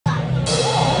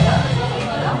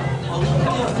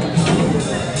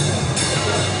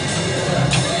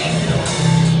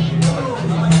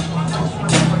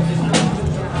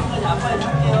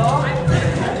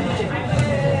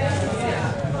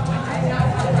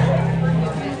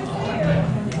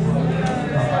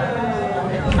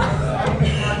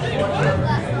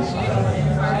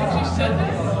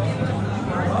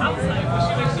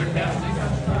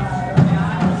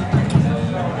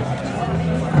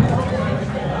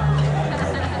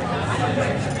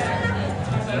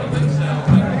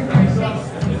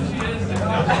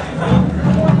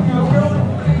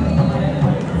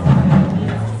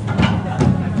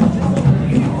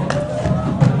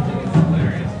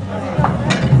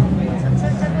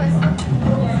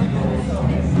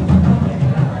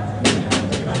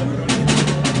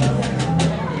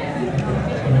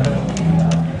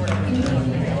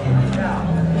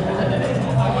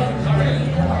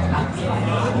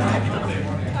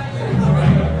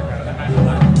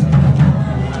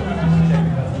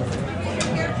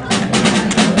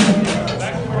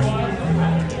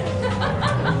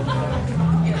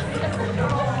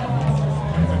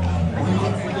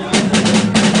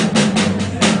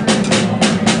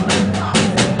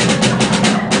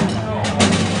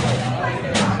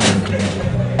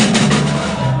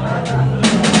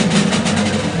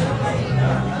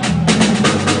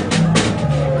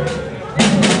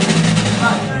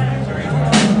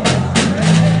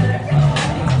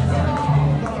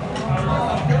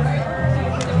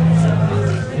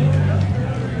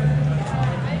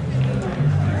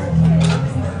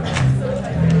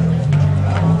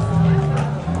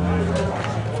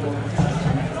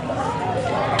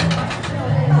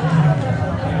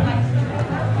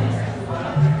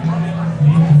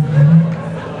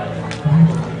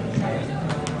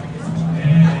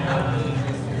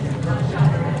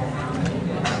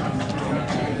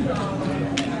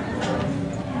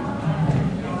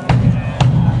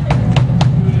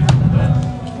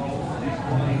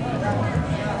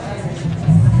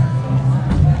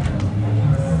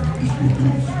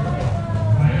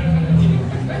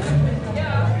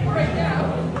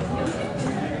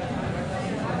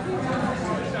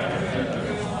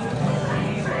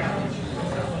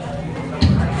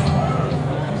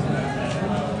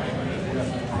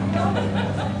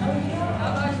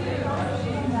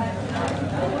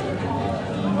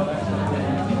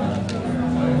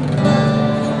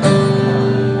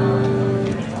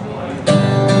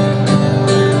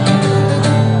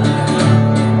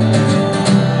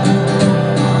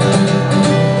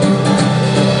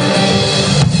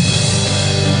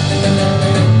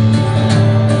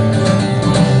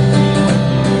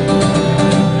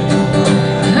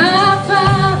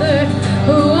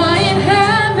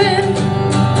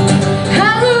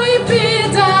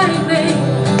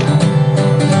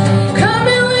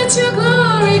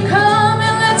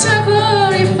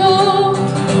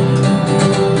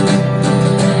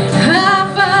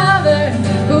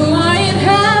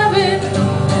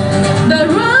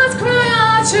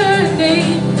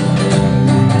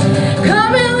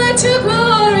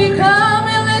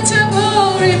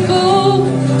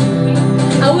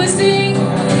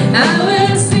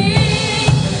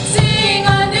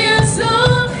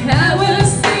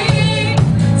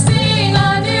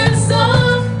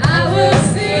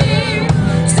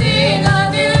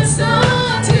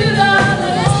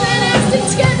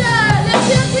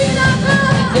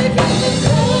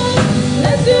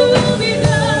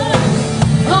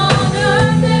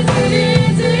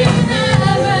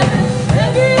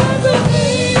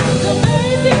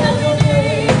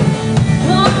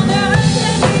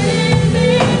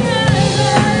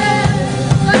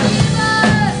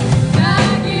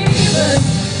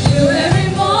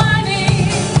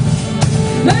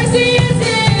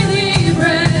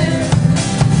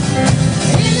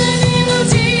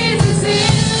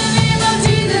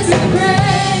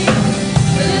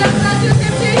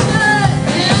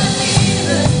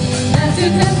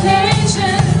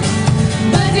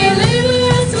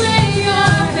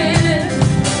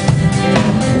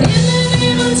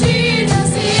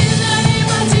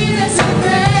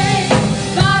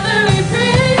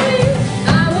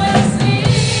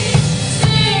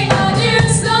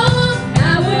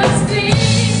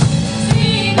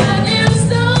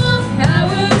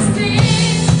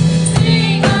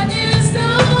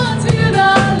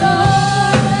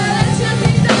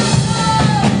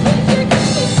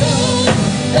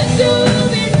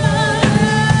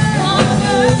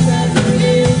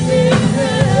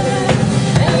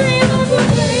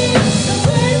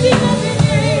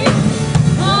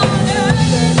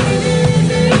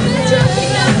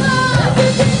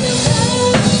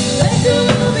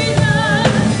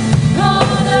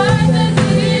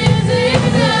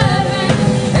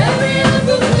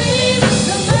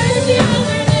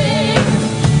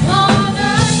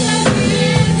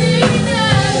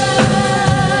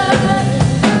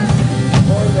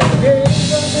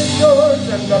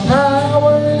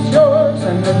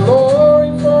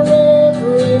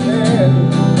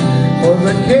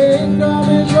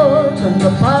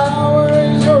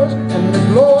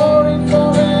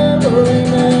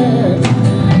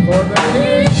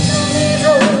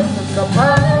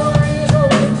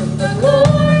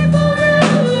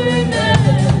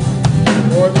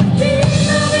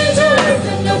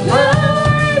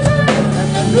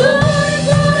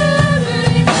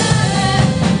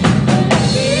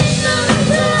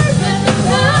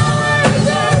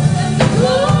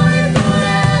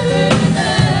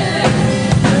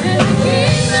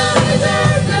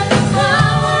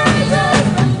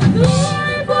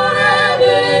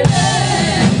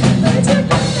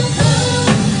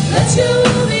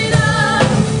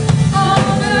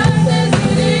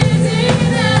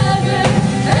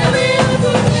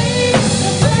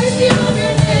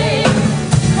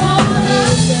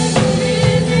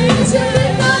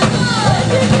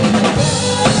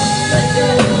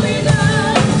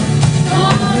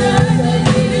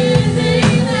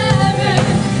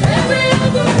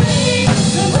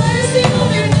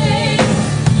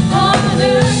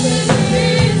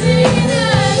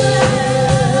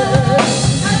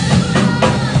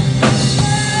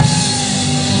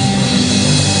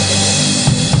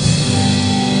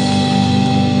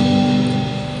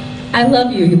I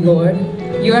love you, Lord.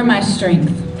 You are my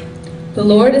strength. The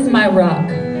Lord is my rock,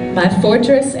 my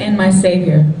fortress and my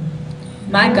Savior.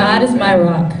 My God is my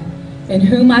rock, in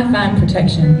whom I find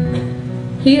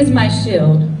protection. He is my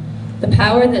shield, the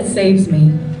power that saves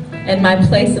me, and my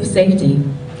place of safety.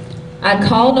 I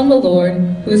called on the Lord,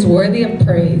 who is worthy of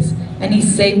praise, and he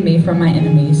saved me from my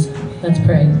enemies. Let's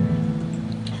pray.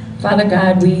 Father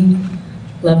God, we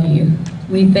love you.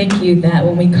 We thank you that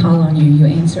when we call on you, you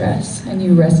answer us, and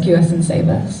you rescue us and save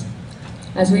us.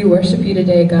 As we worship you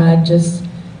today, God, just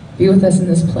be with us in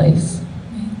this place.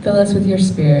 Fill us with your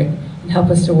spirit, and help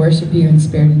us to worship you in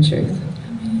spirit and truth.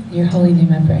 In your holy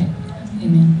name I pray.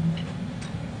 Amen.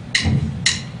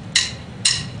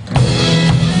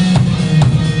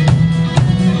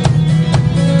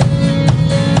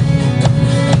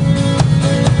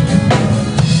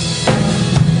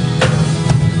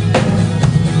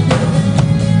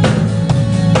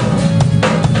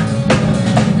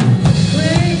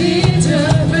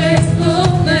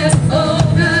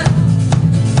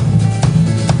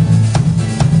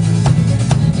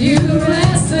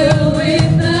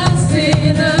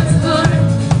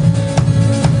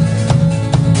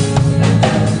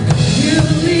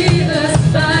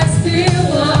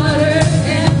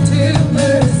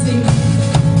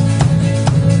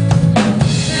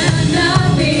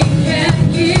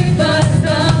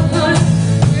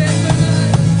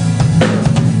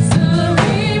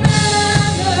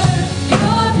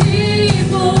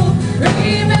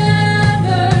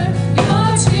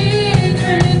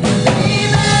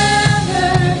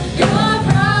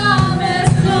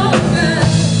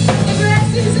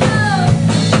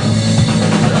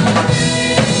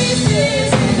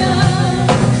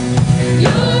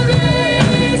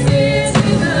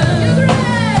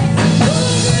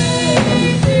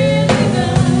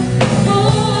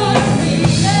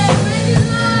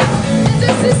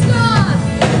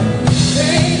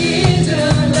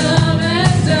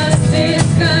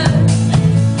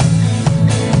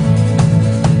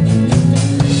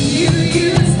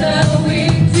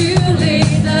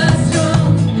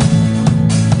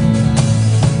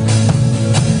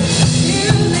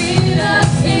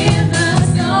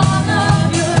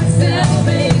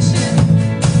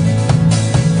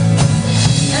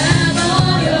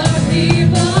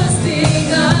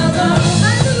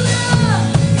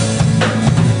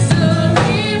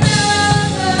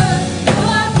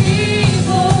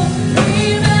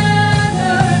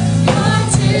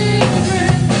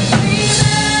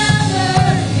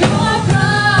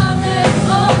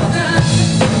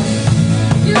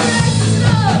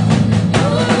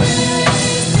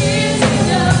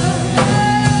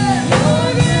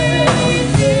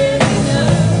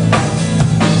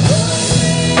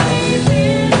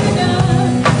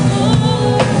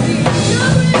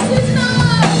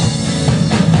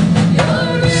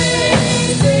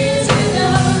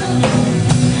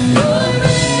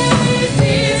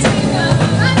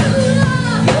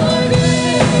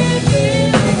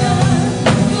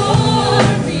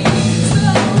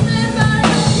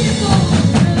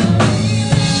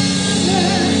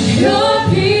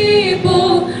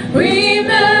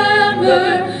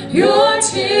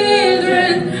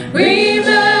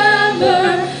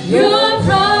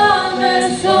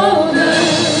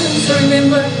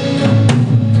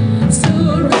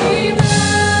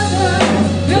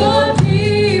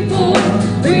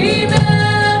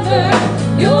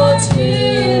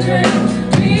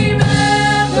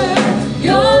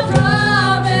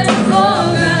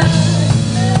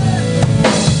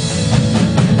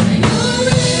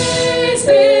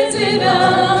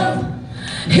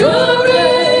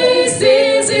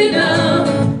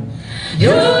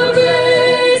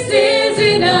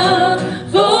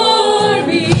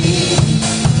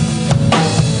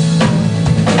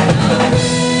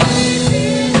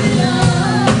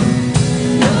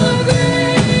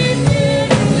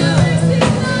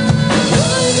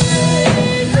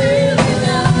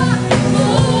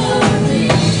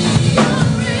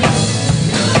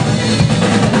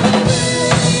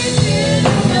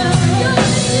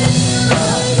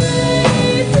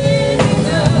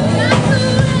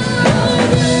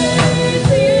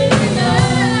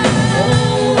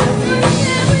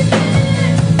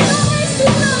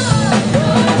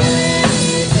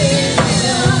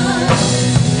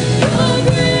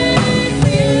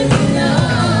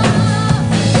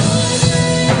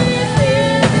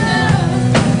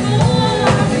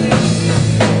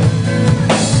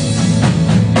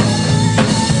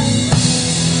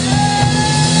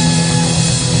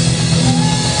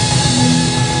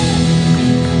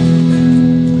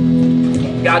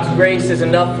 God's grace is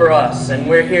enough for us, and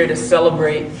we're here to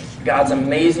celebrate God's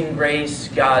amazing grace,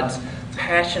 God's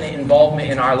passionate involvement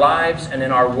in our lives and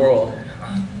in our world.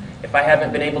 If I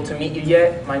haven't been able to meet you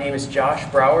yet, my name is Josh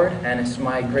Broward, and it's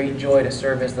my great joy to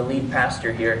serve as the lead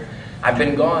pastor here. I've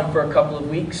been gone for a couple of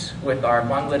weeks with our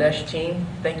Bangladesh team.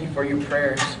 Thank you for your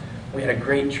prayers. We had a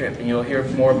great trip, and you'll hear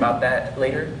more about that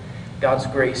later. God's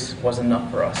grace was enough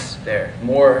for us there,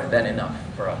 more than enough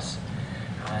for us.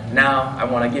 Now I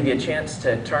want to give you a chance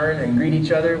to turn and greet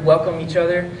each other, welcome each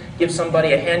other, give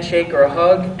somebody a handshake or a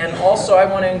hug, and also I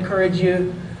want to encourage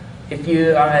you, if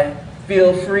you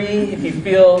feel free, if you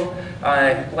feel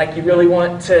like you really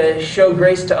want to show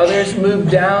grace to others,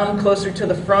 move down closer to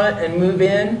the front and move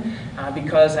in,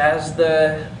 because as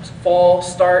the fall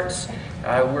starts,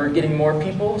 we're getting more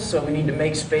people, so we need to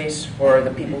make space for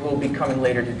the people who will be coming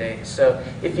later today. So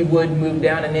if you would, move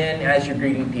down and in as you're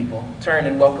greeting people. Turn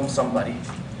and welcome somebody.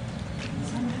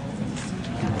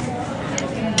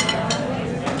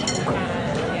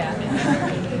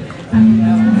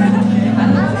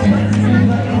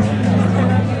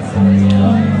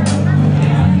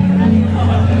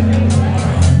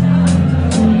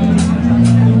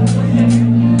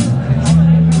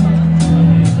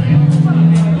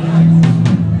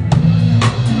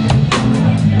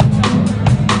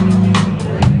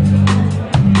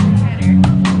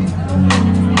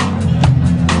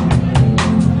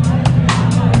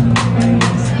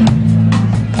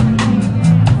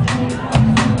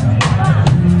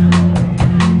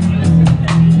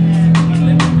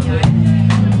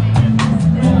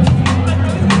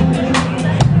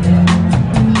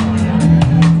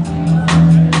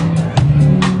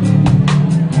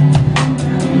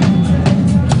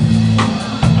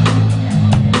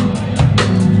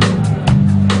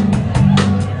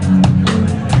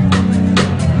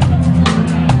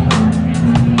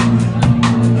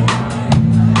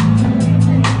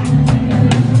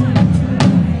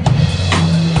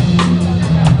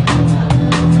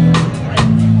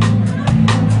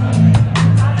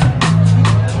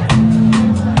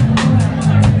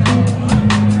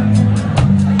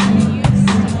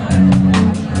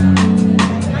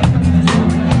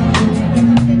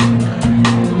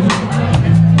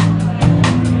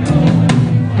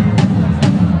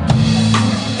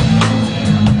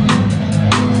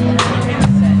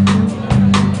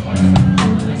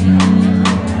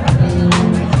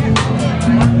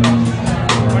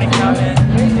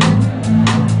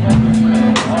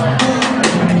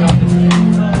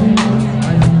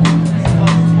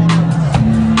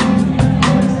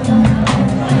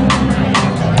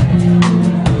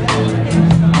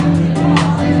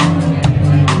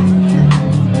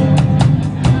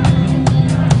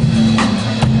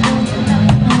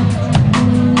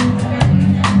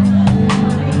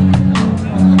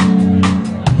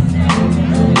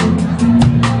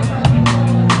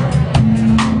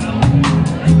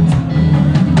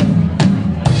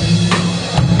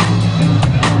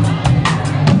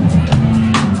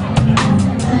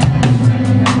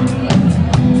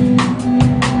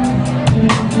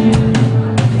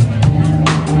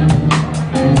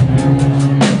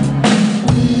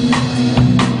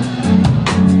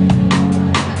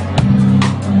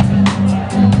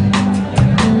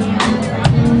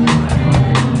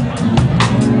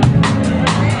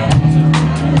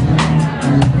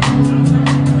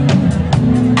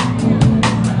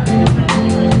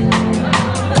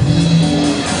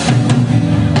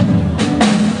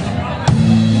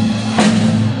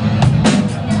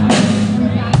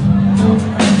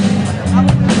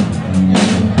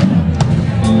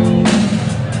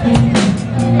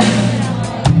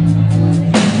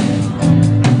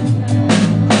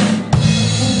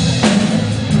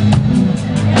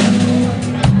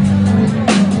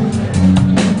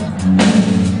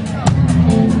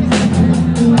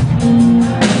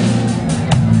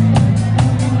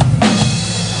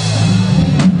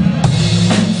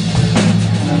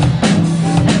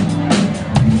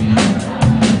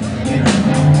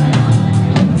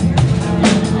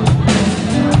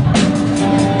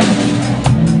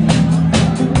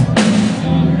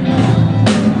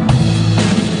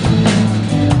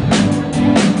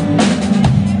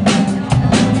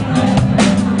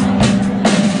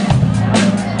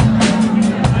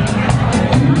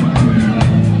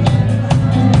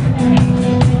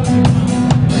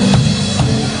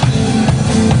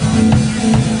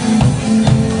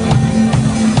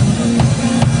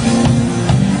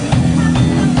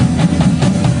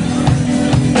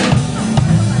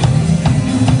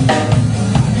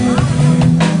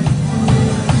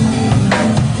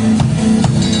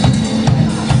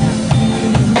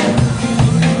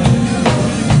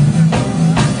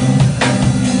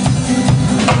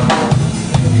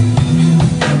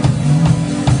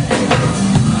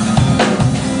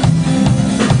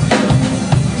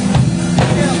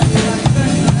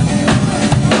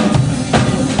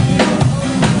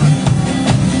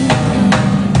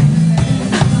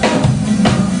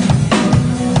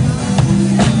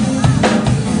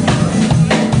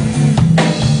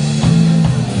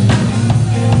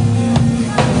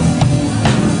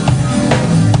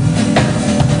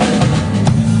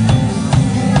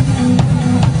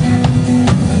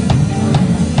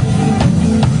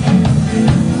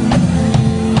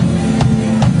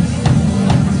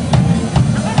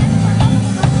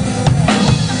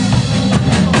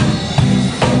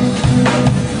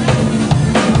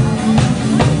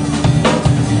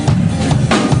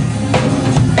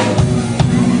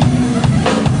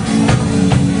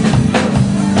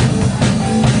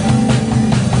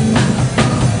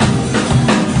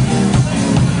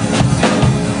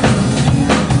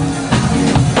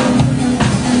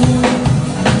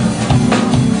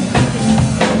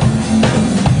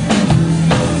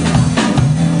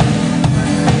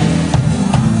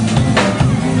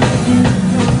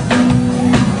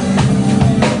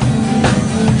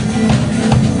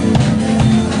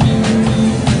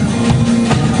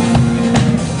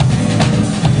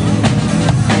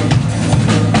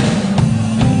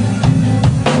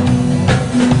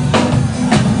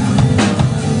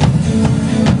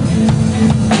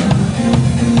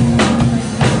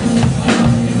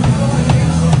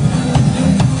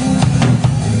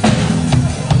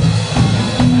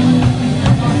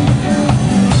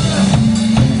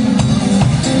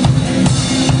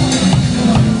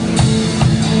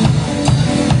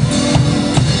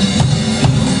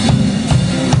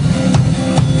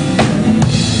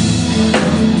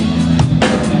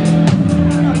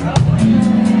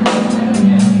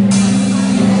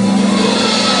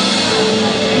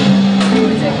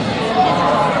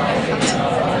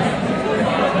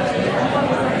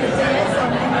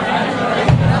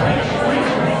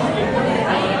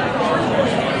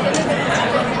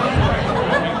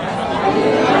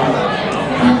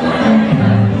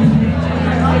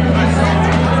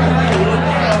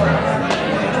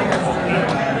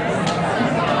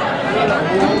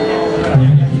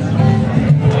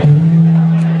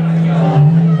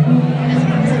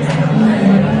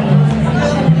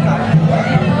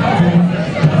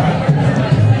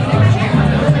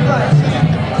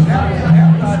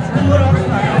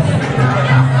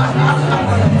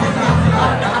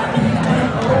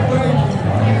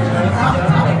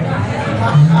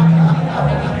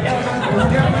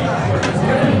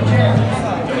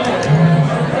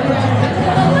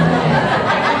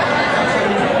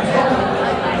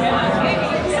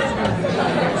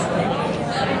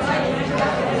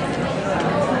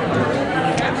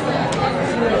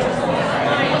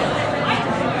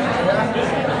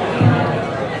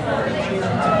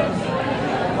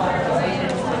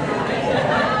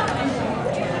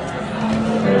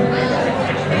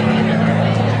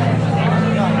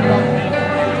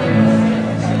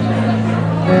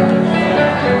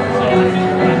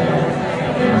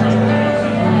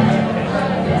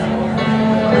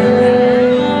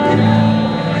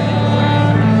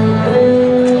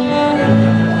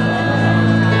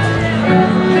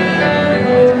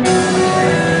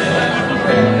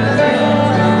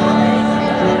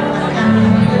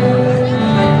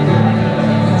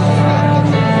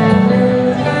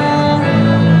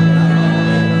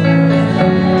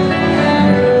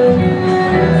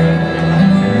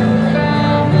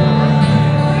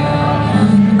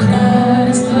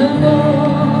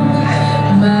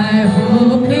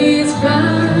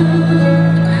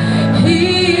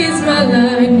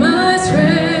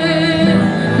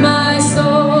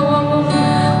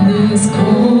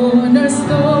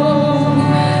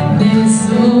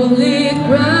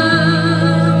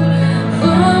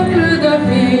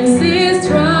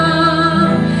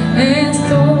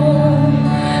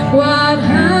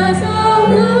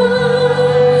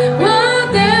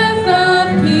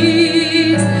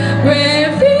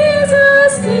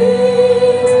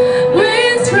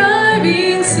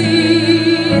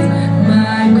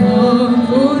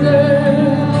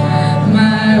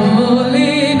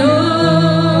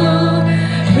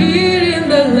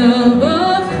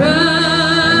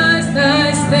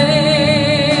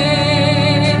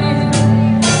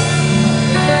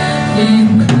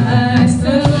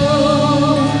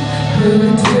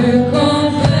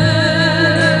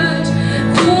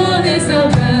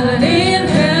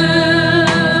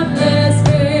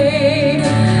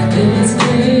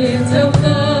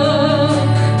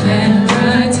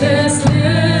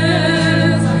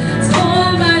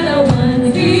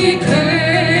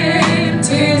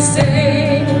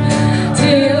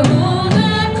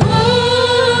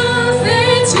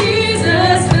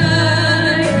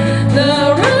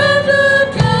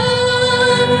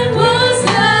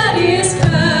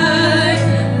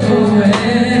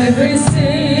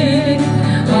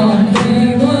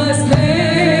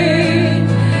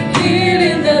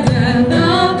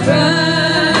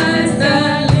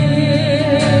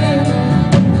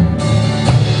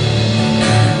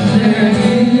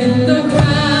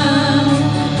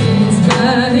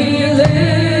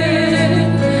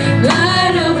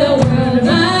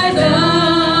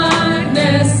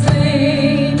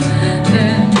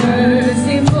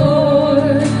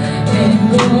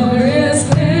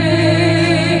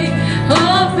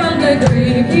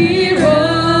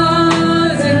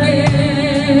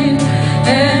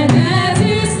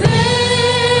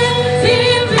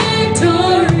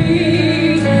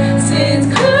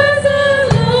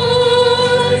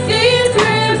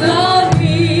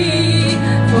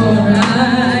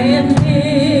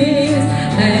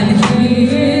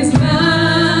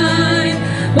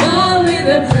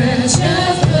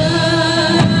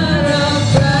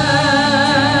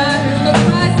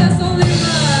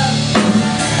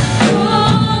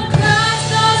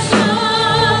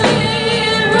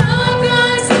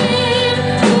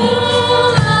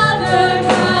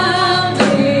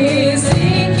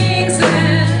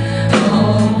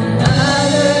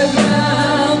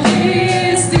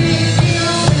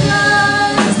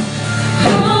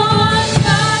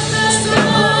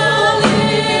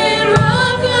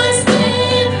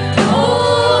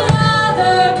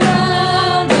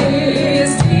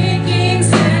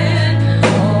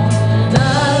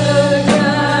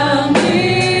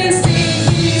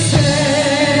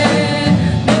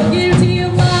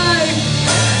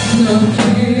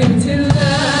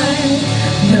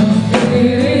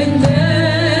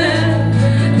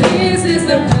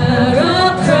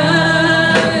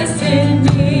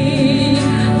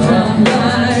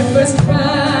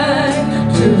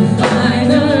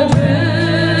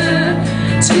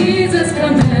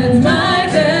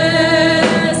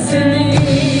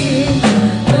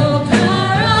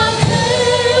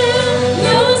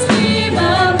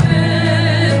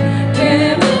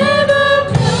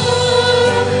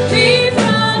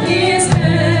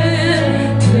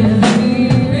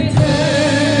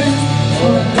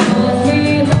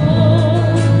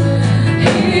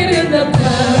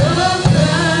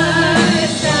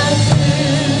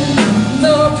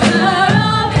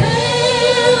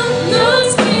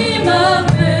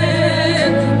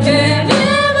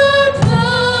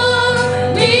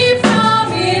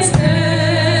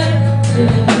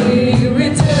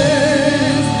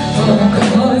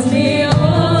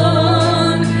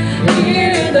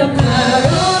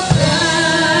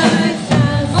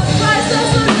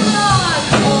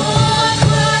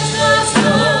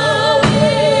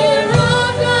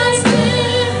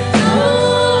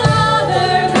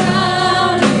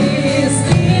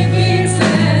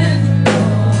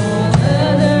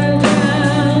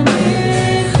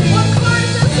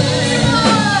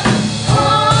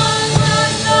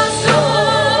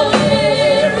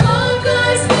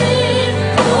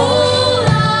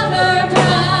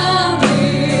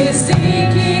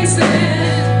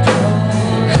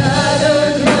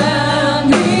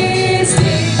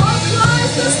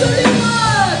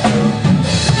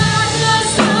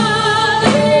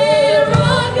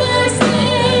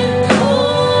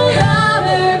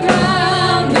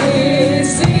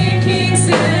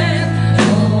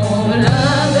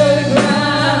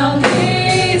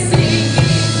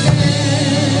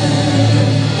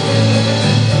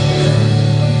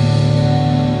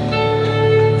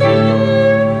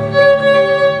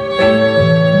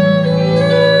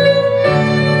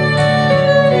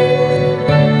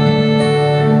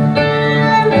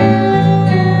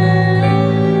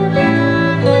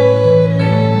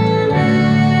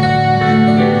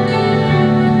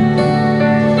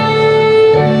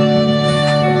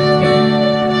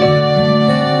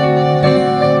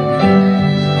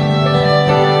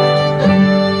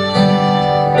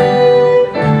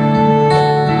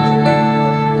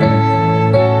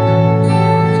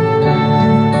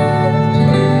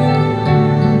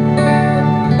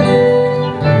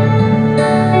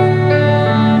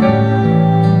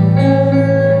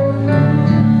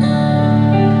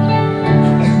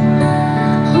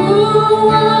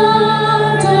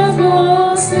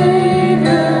 wonderful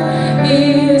Savior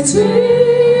is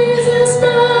Jesus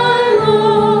my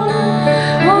Lord.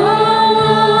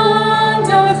 Oh,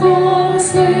 wonderful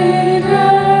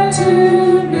Savior to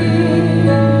me.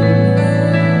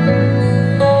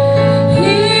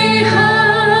 He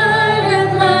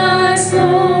hideth my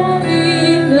soul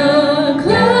in the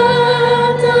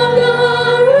cleft of the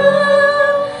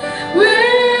rock,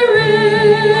 where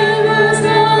rivers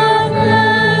of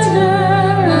pleasure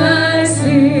I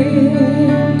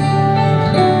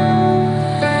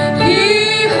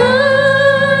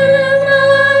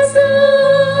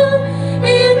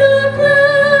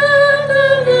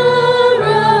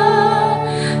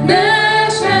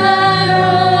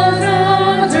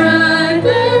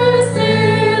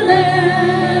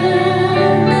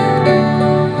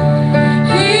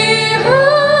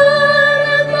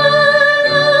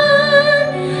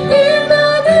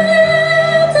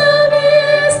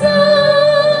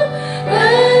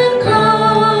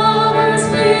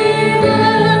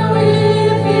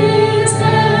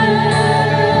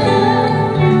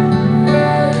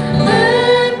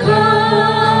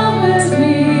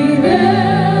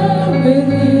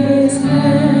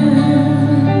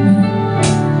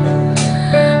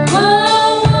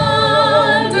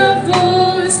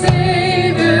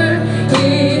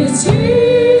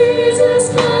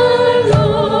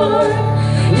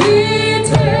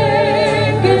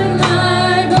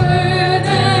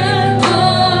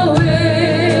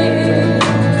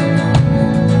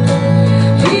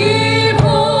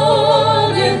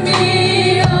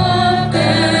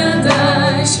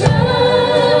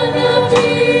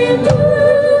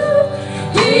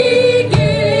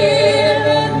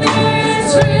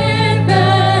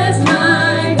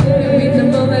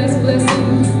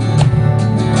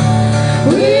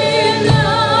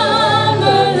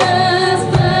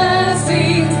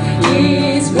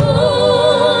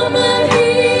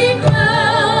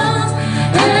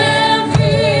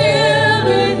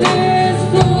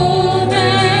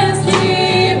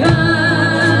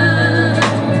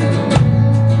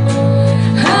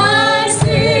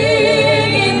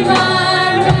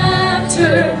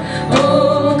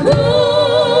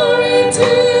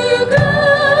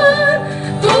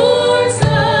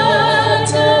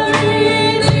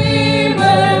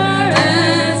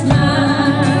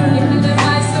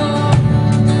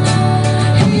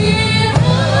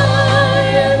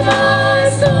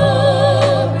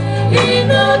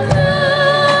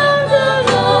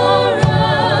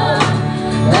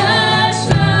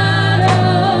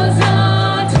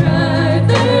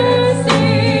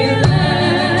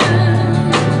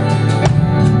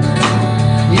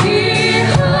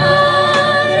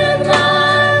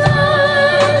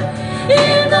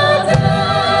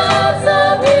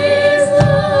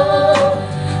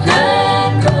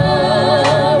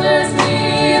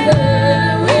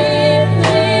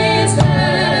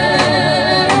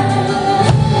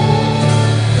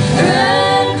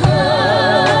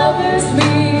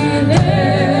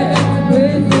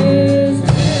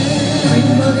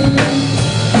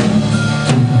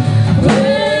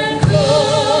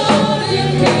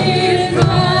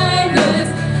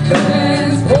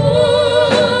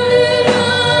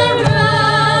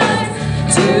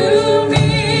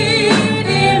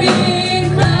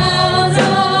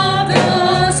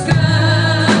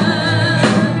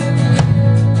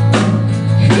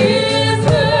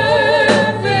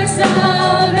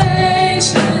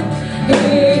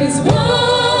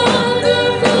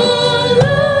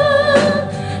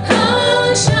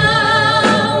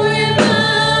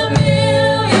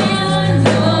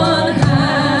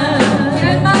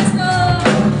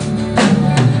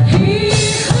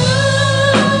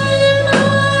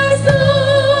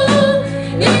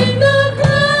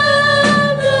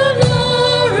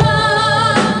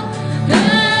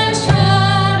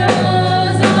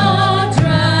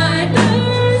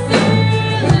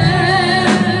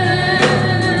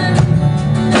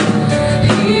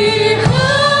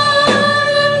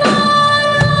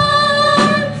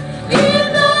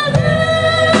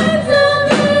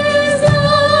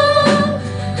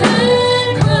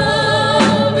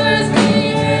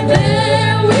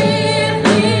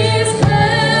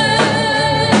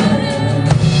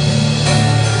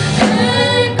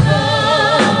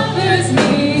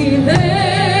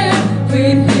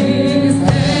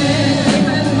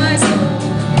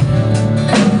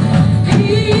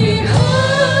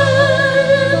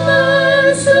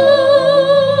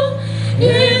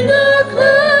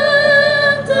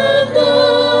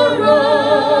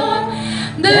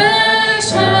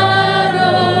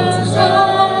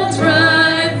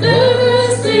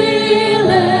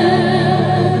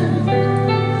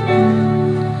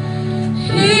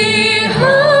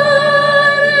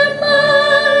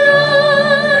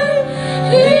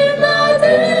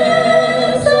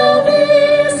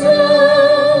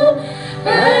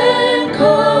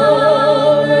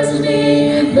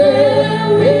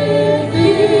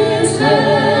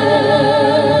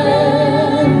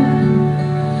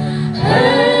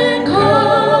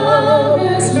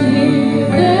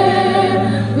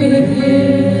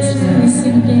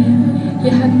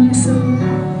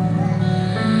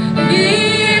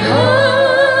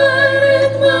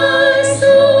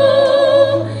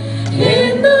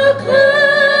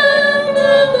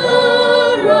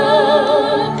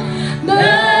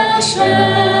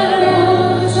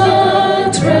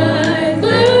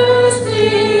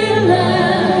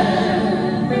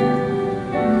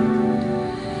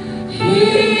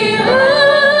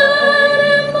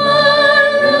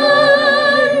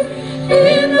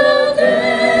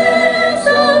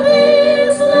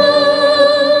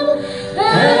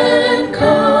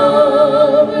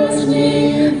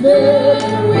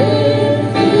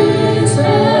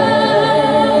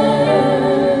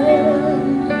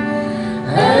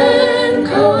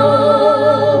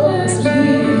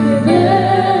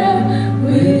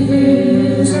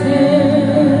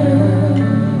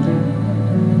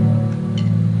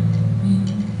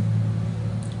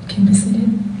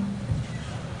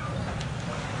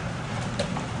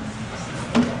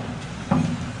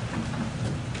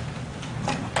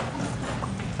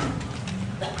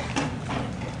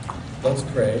Let's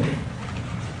pray.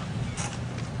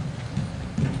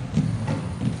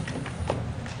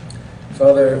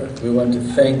 Father, we want to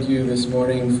thank you this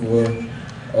morning for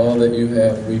all that you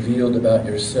have revealed about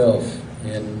yourself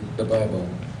in the Bible.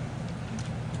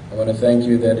 I want to thank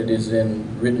you that it is in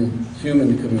written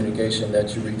human communication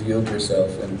that you revealed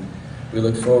yourself, and we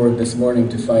look forward this morning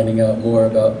to finding out more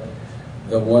about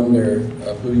the wonder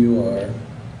of who you are.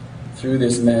 Through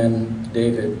this man,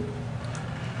 David,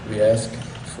 we ask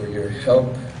for your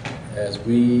help as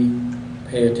we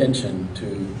pay attention to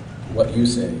what you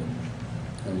say.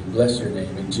 And we bless your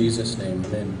name. In Jesus' name,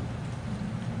 amen.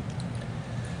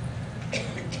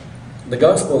 The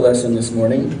gospel lesson this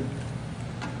morning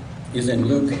is in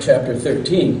Luke chapter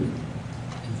 13.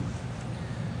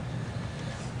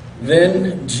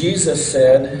 Then Jesus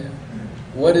said,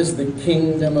 "What is the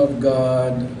kingdom of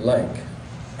God like?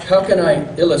 How can I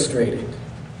illustrate it?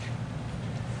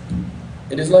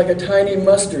 It is like a tiny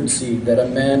mustard seed that a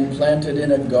man planted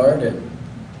in a garden.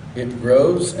 It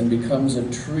grows and becomes a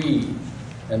tree,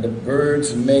 and the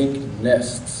birds make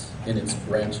nests in its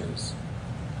branches."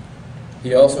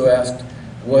 He also asked,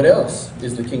 "What else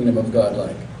is the kingdom of God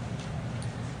like?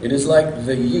 It is like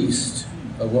the yeast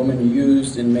a woman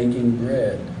used in making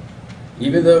bread.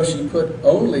 Even though she put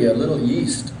only a little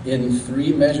yeast in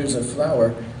 3 measures of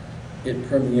flour, it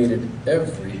permeated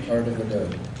every part of the dough."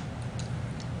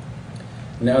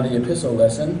 Now the epistle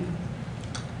lesson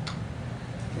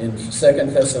in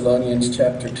 2 Thessalonians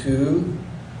chapter 2.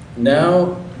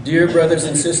 "Now, dear brothers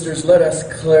and sisters, let us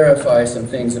clarify some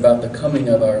things about the coming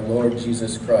of our Lord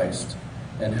Jesus Christ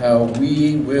and how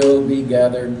we will be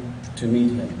gathered to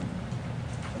meet him.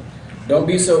 Don't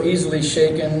be so easily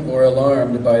shaken or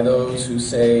alarmed by those who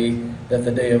say that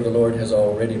the day of the Lord has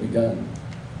already begun.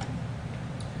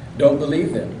 Don't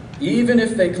believe them, even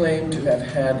if they claim to have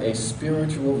had a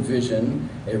spiritual vision,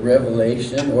 a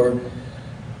revelation, or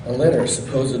a letter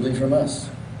supposedly from us.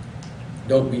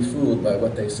 Don't be fooled by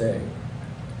what they say.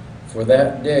 For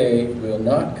that day will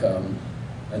not come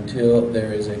until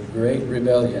there is a great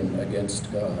rebellion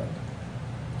against God,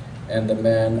 and the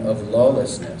man of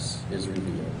lawlessness is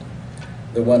revealed,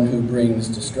 the one who brings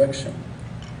destruction.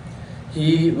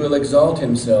 He will exalt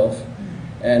himself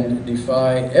and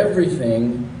defy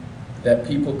everything that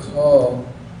people call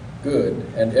good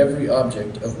and every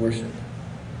object of worship.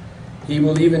 He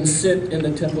will even sit in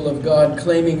the temple of God,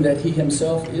 claiming that he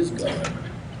himself is God.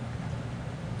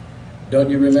 Don't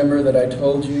you remember that I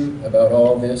told you about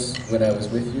all this when I was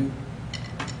with you?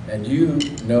 And you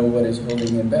know what is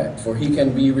holding him back, for he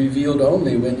can be revealed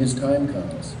only when his time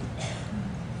comes.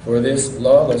 For this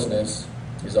lawlessness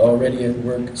is already at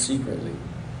work secretly,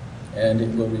 and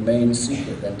it will remain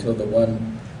secret until the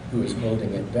one who is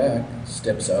holding it back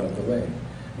steps out of the way.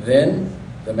 Then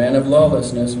the man of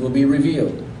lawlessness will be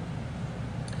revealed.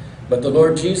 But the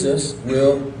Lord Jesus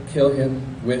will kill him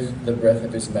with the breath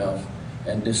of his mouth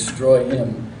and destroy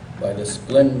him by the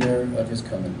splendor of his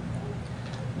coming.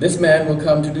 This man will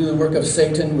come to do the work of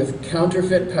Satan with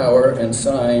counterfeit power and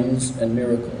signs and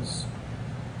miracles.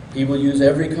 He will use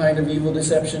every kind of evil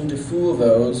deception to fool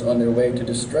those on their way to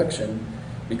destruction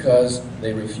because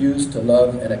they refuse to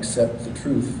love and accept the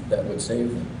truth that would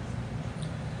save them.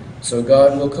 So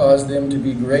God will cause them to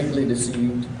be greatly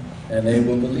deceived, and they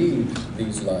will believe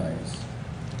these lies.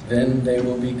 Then they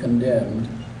will be condemned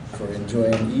for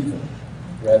enjoying evil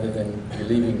rather than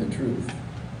believing the truth.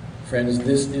 Friends,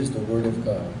 this is the word of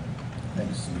God.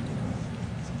 Thanks be to God.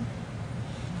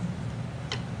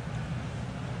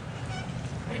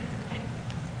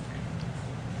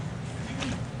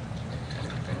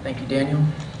 Thank you, Daniel.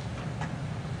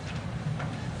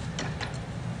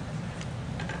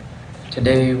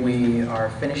 Today we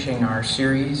are finishing our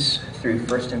series through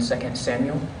 1 and 2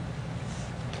 Samuel.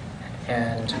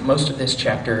 And most of this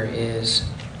chapter is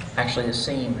actually the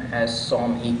same as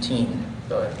Psalm 18.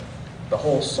 The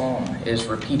whole psalm is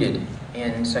repeated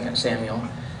in 2 Samuel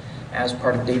as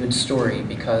part of David's story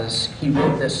because he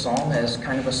wrote this psalm as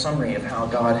kind of a summary of how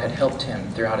God had helped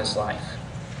him throughout his life,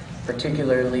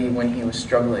 particularly when he was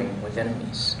struggling with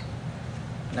enemies.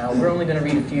 Now, we're only going to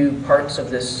read a few parts of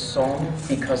this psalm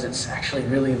because it's actually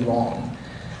really long.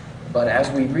 But as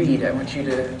we read, I want you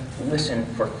to listen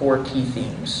for 4 key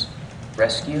themes: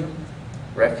 rescue,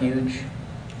 refuge,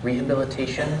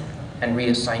 rehabilitation, and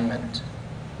reassignment.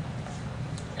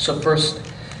 So first,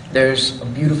 there's a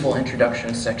beautiful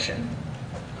introduction section.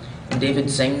 David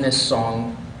sang this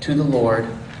song to the Lord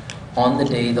on the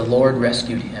day the Lord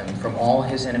rescued him from all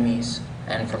his enemies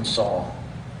and from Saul.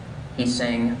 He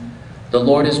sang, "The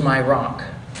Lord is my rock,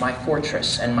 my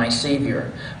fortress, and my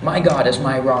Savior. My God is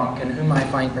my rock, in whom I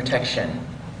find protection.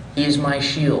 He is my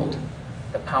shield,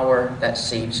 the power that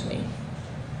saves me."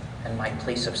 and my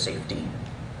place of safety.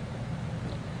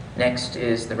 Next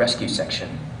is the rescue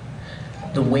section.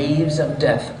 The waves of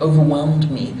death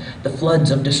overwhelmed me. The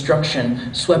floods of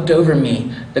destruction swept over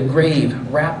me. The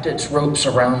grave wrapped its ropes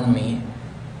around me.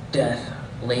 Death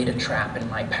laid a trap in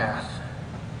my path.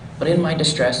 But in my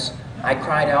distress, I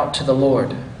cried out to the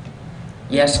Lord.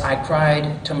 Yes, I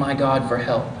cried to my God for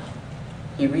help.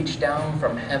 He reached down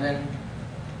from heaven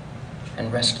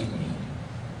and rescued me.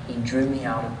 He drew me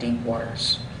out of deep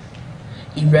waters.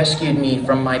 He rescued me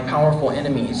from my powerful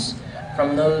enemies,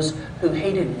 from those who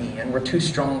hated me and were too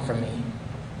strong for me.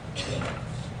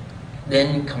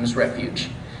 Then comes refuge.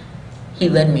 He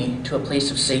led me to a place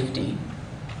of safety.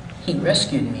 He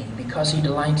rescued me because he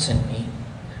delights in me.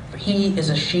 For he is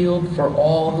a shield for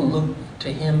all who look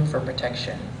to him for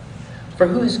protection. For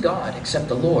who is God except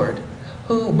the Lord?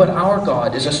 Who but our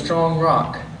God is a strong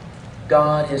rock?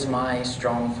 God is my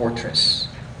strong fortress.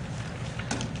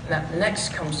 Now,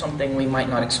 next comes something we might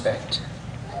not expect.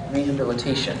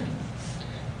 Rehabilitation.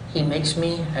 He makes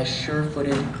me as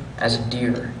sure-footed as a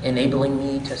deer, enabling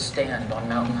me to stand on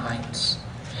mountain heights.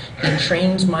 He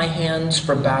trains my hands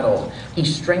for battle. He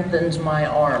strengthens my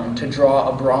arm to draw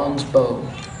a bronze bow.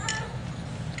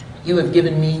 You have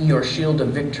given me your shield of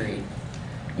victory.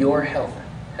 Your help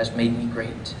has made me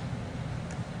great.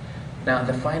 Now,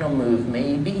 the final move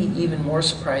may be even more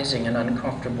surprising and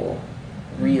uncomfortable.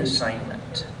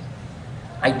 Reassignment.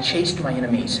 I chased my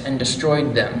enemies and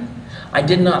destroyed them. I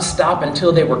did not stop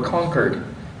until they were conquered.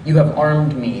 You have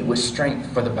armed me with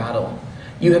strength for the battle.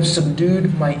 You have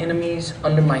subdued my enemies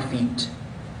under my feet.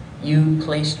 You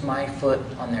placed my foot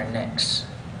on their necks.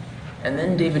 And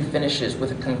then David finishes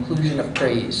with a conclusion of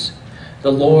praise.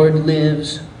 The Lord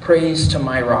lives, praise to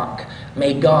my rock.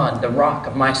 May God, the rock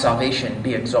of my salvation,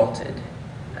 be exalted.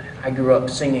 I grew up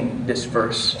singing this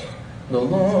verse. The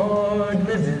Lord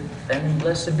liveth, and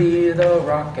blessed be the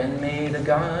rock, and may the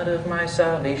God of my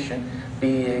salvation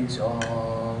be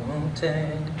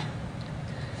exalted.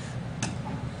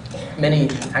 Many,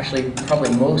 actually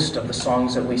probably most of the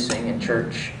songs that we sing in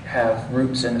church have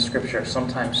roots in the scripture,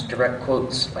 sometimes direct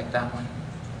quotes like that one.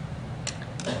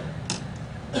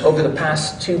 Over the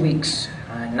past 2 weeks,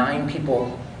 9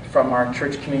 people from our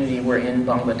church community were in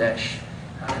Bangladesh,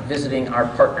 visiting our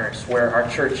partners, where our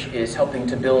church is helping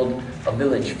to build a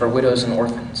village for widows and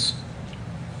orphans.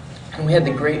 And we had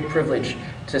the great privilege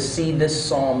to see this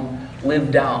psalm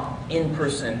lived out in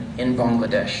person in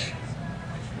Bangladesh.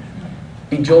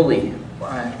 Bijoli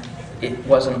it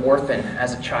was an orphan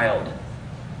as a child.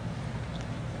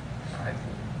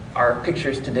 Our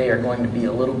pictures today are going to be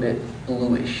a little bit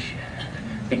bluish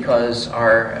because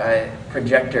our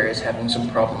projector is having some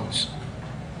problems.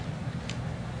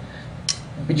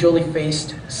 Bijoli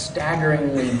faced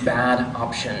staggeringly bad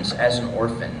options as an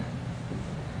orphan.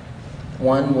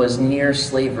 One was near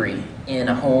slavery in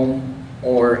a home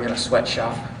or in a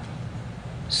sweatshop.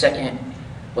 Second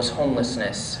was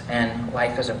homelessness and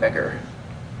life as a beggar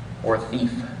or a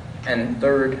thief. And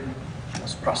third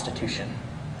was prostitution.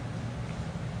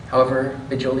 However,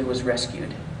 Bijoli was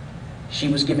rescued. She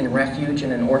was given refuge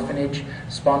in an orphanage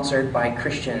sponsored by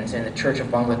Christians in the Church of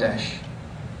Bangladesh.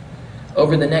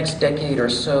 Over the next decade or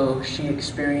so, she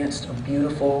experienced a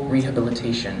beautiful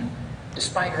rehabilitation.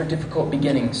 Despite her difficult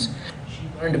beginnings, she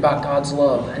learned about God's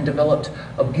love and developed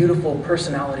a beautiful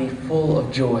personality full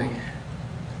of joy.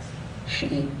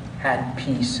 She had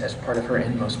peace as part of her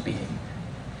inmost being.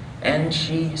 And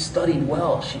she studied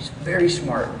well. She's very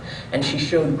smart. And she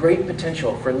showed great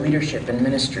potential for leadership and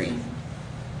ministry.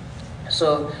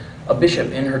 So a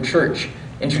bishop in her church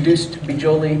introduced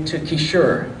Bijoli to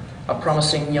Kishore, a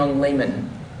promising young layman.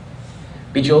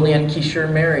 Bijoli and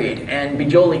Kishore married, and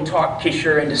Bijoli talked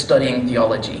Kishore into studying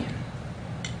theology.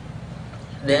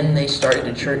 Then they started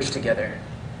a church together.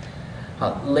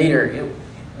 Later,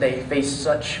 they faced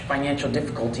such financial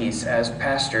difficulties as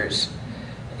pastors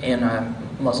in a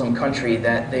Muslim country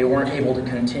that they weren't able to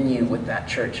continue with that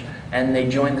church, and they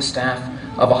joined the staff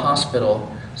of a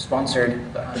hospital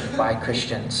sponsored by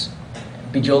Christians.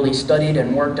 Bijoli studied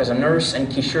and worked as a nurse, and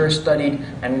Kishore studied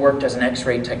and worked as an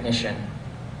X-ray technician.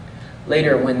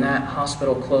 Later, when that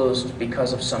hospital closed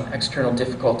because of some external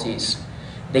difficulties,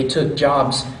 they took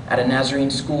jobs at a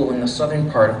Nazarene school in the southern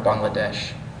part of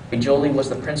Bangladesh. Bijoli was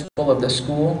the principal of the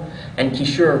school, and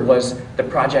Kishore was the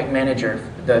project manager,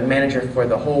 the manager for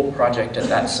the whole project at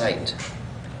that site.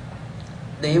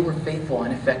 They were faithful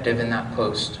and effective in that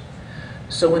post.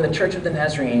 So when the Church of the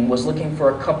Nazarene was looking for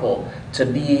a couple to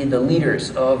be the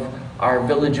leaders of our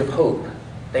Village of Hope,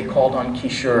 they called on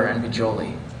Kishore and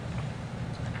Bijoli.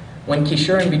 When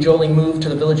Kishore and Bijoli moved to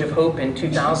the Village of Hope in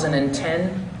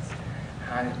 2010,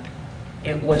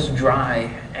 it was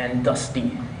dry and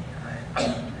dusty.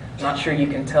 not sure you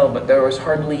can tell, but there was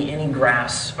hardly any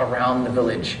grass around the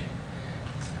village.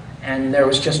 And there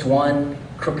was just one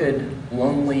crooked,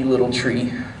 lonely little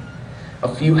tree,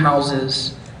 a few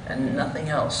houses, and nothing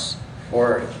else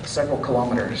for several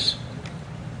kilometers.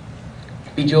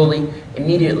 Bijoli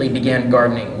immediately began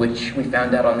gardening, which we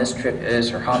found out on this trip is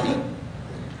her hobby.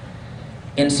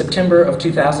 In September of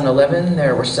 2011,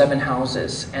 there were 7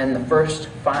 houses, and the first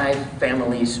 5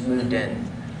 families moved in,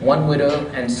 1 widow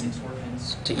and 6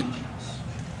 orphans to each house.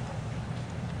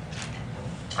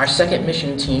 Our second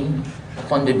mission team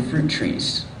funded fruit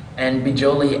trees, and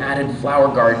Bijoli added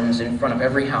flower gardens in front of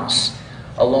every house,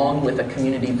 along with a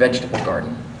community vegetable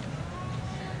garden.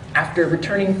 After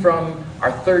returning from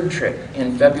our third trip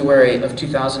in February of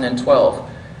 2012,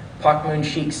 Pak Moon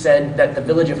Sheik said that the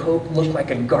Village of Hope looked like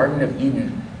a Garden of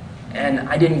Eden. And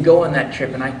I didn't go on that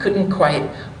trip, and I couldn't quite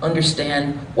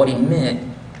understand what he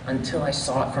meant until I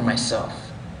saw it for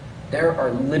myself. There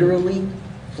are literally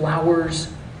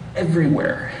flowers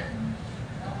everywhere,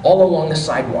 all along the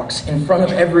sidewalks, in front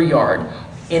of every yard,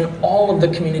 in all of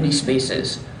the community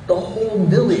spaces. The whole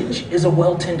village is a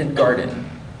well-tended garden.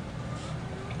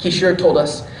 Kishore told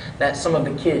us that some of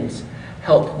the kids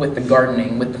help with the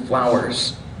gardening, with the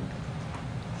flowers.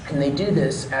 And they do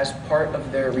this as part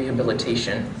of their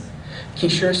rehabilitation.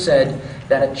 Kishore said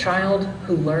that a child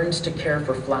who learns to care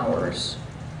for flowers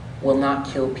will not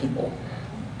kill people.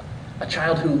 A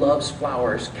child who loves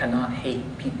flowers cannot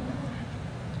hate people.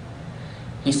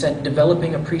 He said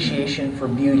developing appreciation for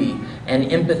beauty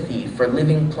and empathy for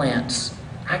living plants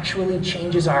actually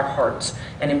changes our hearts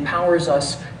and empowers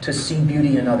us to see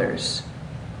beauty in others.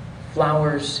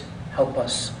 Flowers help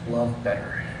us love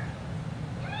better.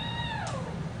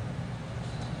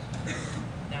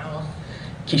 Now,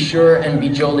 Kishore and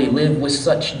Bijoli live with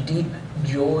such deep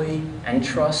joy and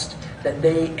trust that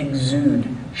they exude,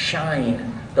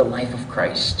 shine the life of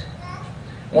Christ.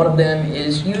 One of them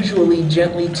is usually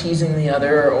gently teasing the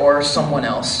other or someone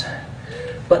else,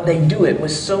 but they do it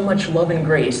with so much love and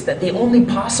grace that the only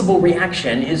possible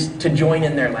reaction is to join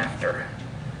in their laughter.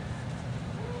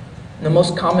 The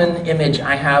most common image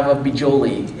I have of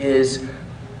Bijoli is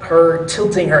her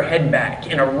tilting her head back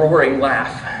in a roaring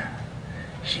laugh.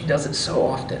 She does it so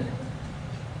often.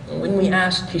 When we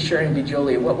asked Kishore and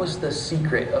Bijoli what was the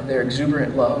secret of their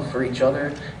exuberant love for each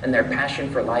other and their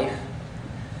passion for life,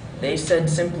 they said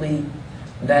simply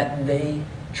that they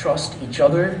trust each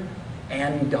other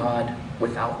and God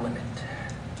without limit.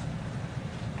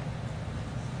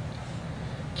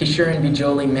 Kishore and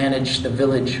Bijoli manage the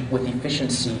village with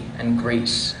efficiency and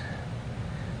grace.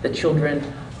 The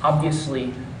children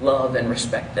obviously love and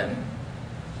respect them.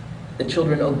 The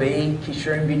children obey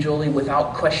Kishore and Bijoli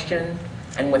without question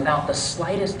and without the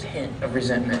slightest hint of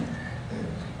resentment.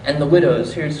 And the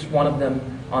widows, here's one of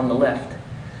them on the left,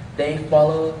 they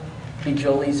follow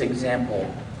Bijoli's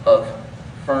example of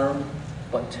firm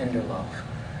but tender love.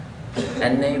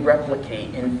 And they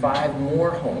replicate in 5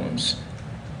 more homes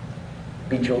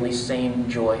Bijoli's same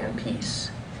joy and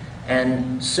peace.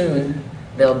 And soon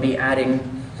they'll be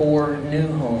adding 4 new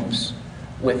homes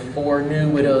with 4 new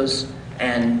widows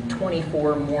and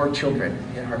 24 more children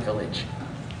in our village.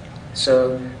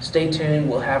 So stay tuned,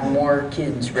 we'll have more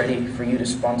kids ready for you to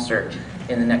sponsor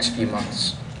in the next few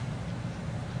months.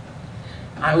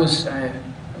 I was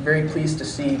very pleased to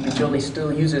see Bijoli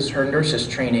still uses her nurse's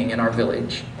training in our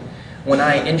village. When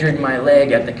I injured my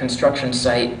leg at the construction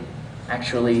site,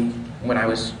 actually when I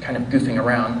was kind of goofing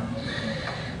around,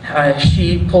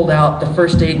 she pulled out the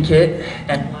first aid kit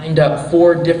and lined up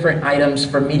 4 different items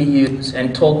for me to use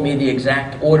and told me the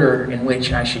exact order in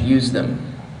which I should use them.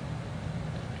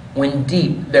 When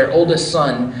Deep, their oldest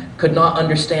son, could not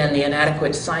understand the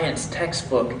inadequate science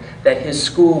textbook that his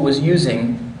school was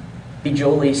using,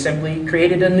 Bijoli simply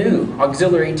created a new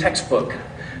auxiliary textbook,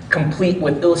 complete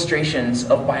with illustrations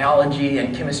of biology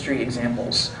and chemistry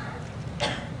examples.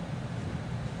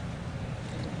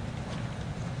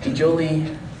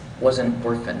 Bijoli was an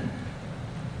orphan,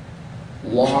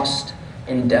 lost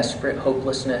in desperate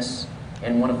hopelessness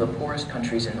in one of the poorest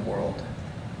countries in the world.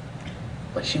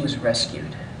 But she was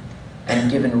rescued and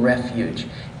given refuge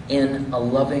in a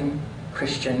loving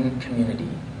Christian community.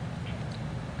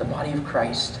 The body of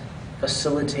Christ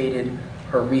facilitated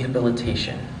her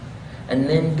rehabilitation. And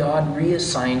then God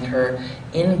reassigned her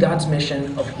in God's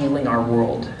mission of healing our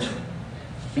world.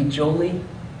 Bijoli,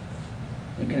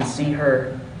 you can see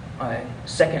her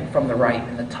second from the right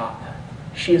in the top.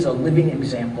 She is a living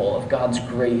example of God's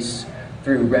grace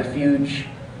through refuge,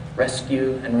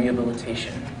 rescue, and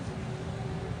rehabilitation.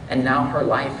 And now her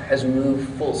life has moved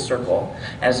full circle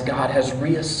as God has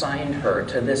reassigned her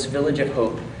to this Village of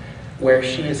Hope, where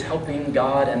she is helping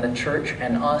God and the church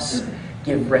and us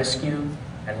give rescue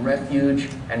and refuge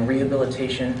and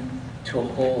rehabilitation to a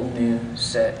whole new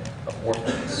set of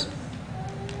orphans.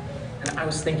 And I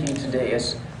was thinking today,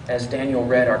 as Daniel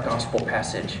read our gospel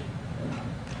passage,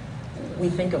 we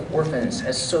think of orphans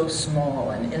as so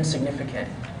small and insignificant,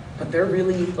 but they're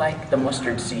really like the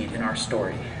mustard seed in our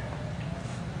story.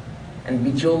 And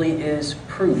Bijoli is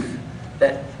proof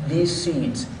that these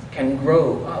seeds can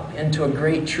grow up into a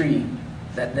great tree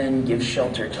that then gives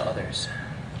shelter to others.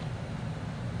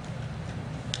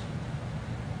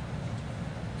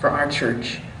 For our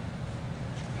church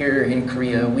here in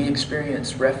Korea, we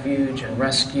experience refuge and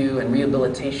rescue and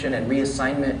rehabilitation and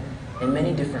reassignment in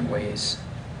many different ways.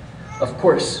 Of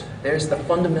course, there's the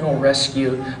fundamental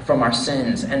rescue from our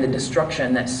sins and the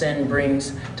destruction that sin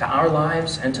brings to our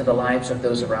lives and to the lives of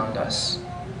those around us.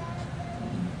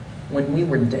 When we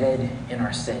were dead in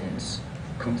our sins,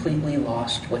 completely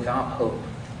lost without hope,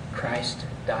 Christ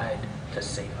died to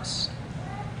save us.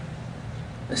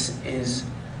 This is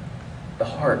the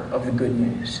heart of the good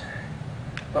news.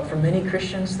 But for many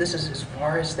Christians, this is as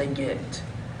far as they get,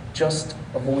 just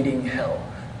avoiding hell.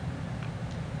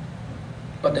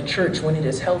 But the church, when it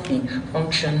is healthy,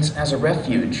 functions as a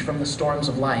refuge from the storms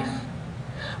of life.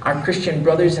 Our Christian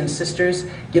brothers and sisters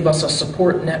give us a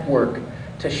support network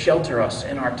to shelter us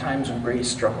in our times of great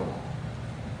struggle.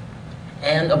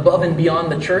 And above and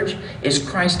beyond the church is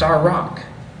Christ our rock.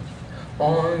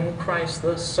 On Christ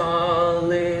the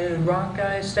solid rock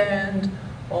I stand,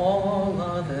 all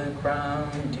other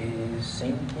ground is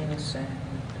sinking sand.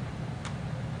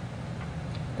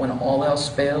 When all else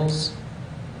fails,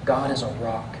 God is a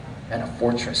rock and a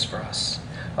fortress for us,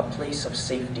 a place of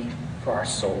safety for our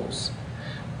souls.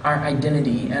 Our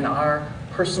identity and our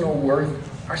personal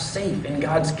worth are safe in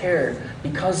God's care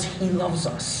because He loves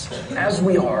us as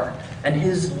we are, and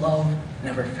His love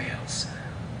never fails.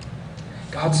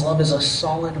 God's love is a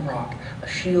solid rock, a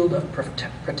shield of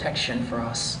protection for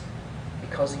us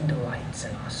because He delights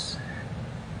in us.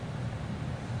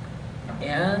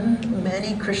 And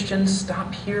many Christians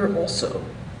stop here also.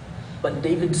 But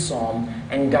David's psalm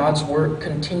and God's work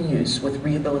continues with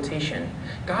rehabilitation.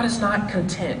 God is not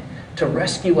content to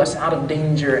rescue us out of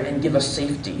danger and give us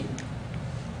safety.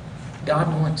 God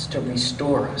wants to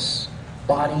restore us,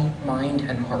 body, mind,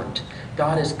 and heart.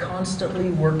 God is constantly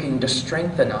working to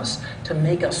strengthen us, to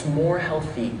make us more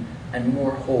healthy and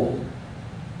more whole.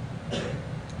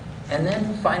 And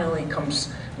then finally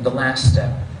comes the last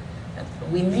step.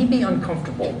 We may be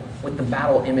uncomfortable with the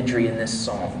battle imagery in this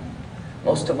psalm.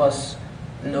 Most of us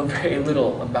know very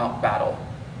little about battle,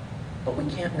 but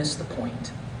we can't miss the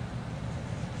point.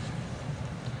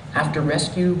 After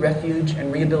rescue, refuge,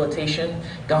 and rehabilitation,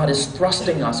 God is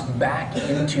thrusting us back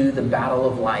into the battle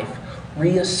of life,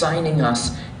 reassigning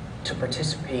us to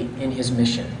participate in His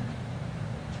mission.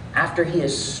 After He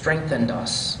has strengthened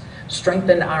us,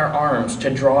 strengthened our arms to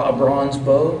draw a bronze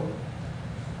bow,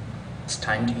 it's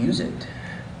time to use it.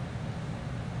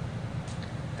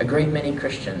 A great many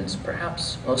Christians,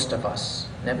 perhaps most of us,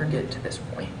 never get to this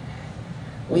point.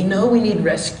 We know we need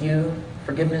rescue,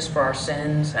 forgiveness for our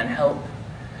sins, and help.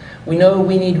 We know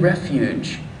we need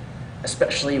refuge,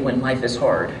 especially when life is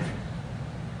hard.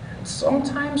 And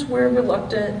sometimes we're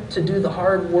reluctant to do the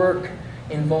hard work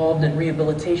involved in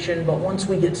rehabilitation, but once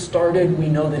we get started, we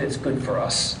know that it's good for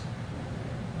us.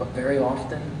 But very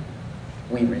often,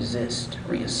 we resist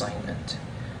reassignment.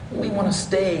 We want to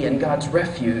stay in God's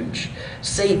refuge,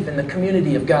 safe in the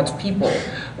community of God's people.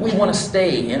 We want to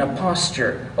stay in a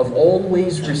posture of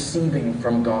always receiving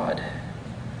from God.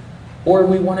 Or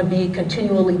we want to be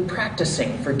continually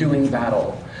practicing for doing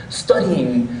battle,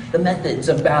 studying the methods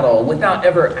of battle without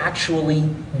ever actually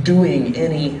doing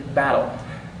any battle.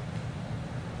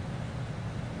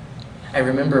 I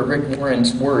remember Rick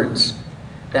Warren's words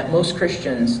that most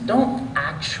Christians don't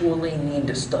actually need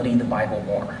to study the Bible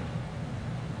more.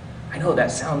 I know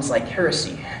that sounds like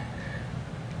heresy.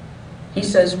 He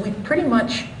says we pretty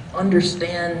much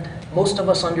understand, most of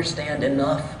us understand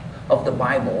enough of the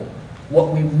Bible.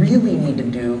 What we really need to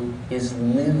do is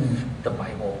live the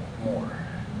Bible more.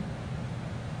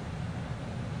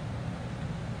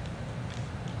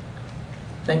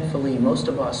 Thankfully, most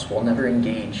of us will never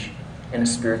engage in a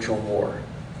spiritual war,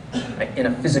 in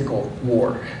a physical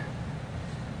war.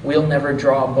 We'll never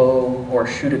draw a bow or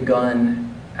shoot a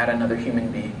gun at another human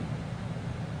being.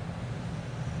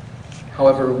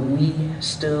 However, we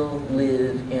still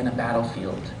live in a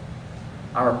battlefield.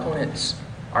 Our opponents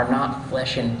are not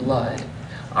flesh and blood.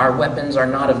 Our weapons are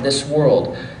not of this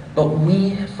world. But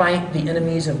we fight the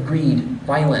enemies of greed,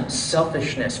 violence,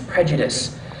 selfishness,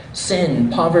 prejudice, sin,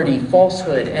 poverty,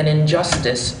 falsehood, and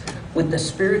injustice with the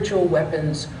spiritual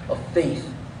weapons of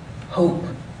faith, hope,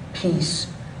 peace,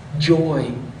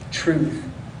 joy, truth,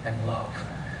 and love.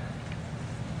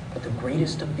 But the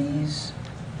greatest of these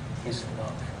is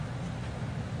love.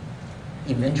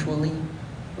 Eventually,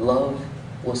 love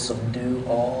will subdue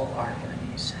all our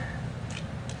enemies.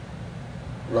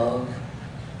 Love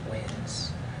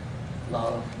wins.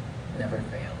 Love never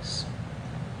fails.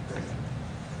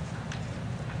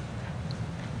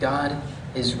 God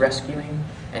is rescuing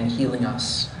and healing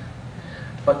us.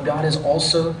 But God is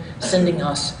also sending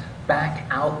us back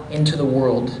out into the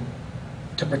world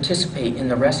to participate in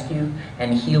the rescue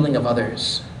and healing of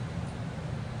others.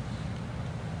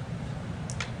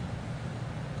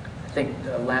 I think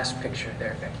the last picture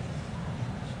there, Becky.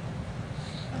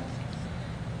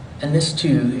 And this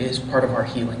too is part of our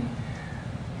healing.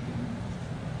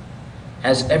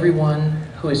 As everyone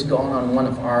who has gone on one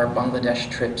of our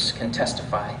Bangladesh trips can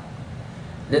testify,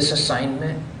 this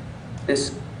assignment,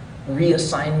 this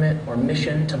reassignment or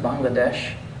mission to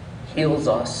Bangladesh heals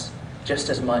us just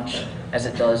as much as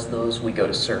it does those we go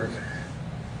to serve.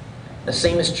 The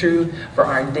same is true for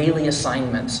our daily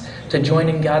assignments to join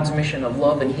in God's mission of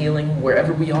love and healing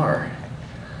wherever we are.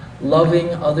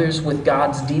 Loving others with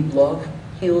God's deep love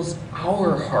heals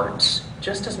our hearts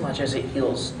just as much as it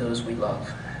heals those we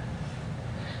love.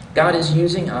 God is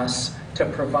using us to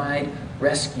provide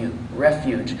rescue,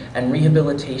 refuge, and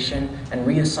rehabilitation and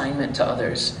reassignment to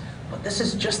others. But this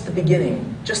is just the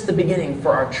beginning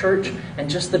for our church and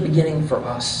just the beginning for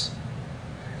us.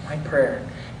 My prayer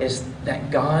is that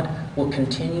God will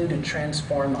continue to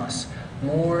transform us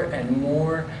more and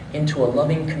more into a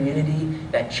loving community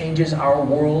that changes our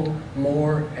world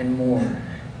more and more.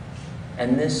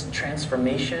 And this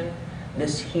transformation,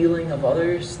 this healing of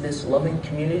others, this loving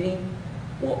community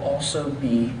will also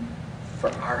be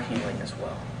for our healing as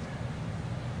well.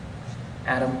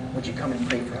 Adam, would you come and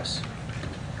pray for us?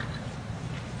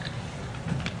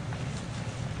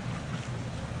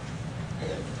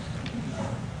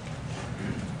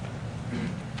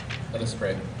 Let us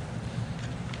pray.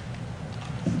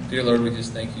 Dear Lord, we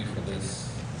just thank you for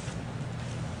this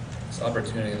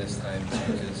opportunity, this time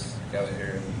to just gather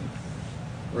here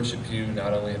and worship you,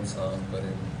 not only in song, but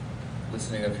in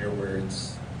listening of your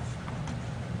words.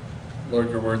 Lord,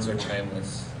 your words are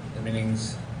timeless. The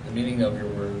meaning of your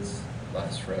words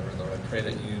last forever, Lord. I pray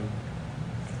that you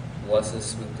bless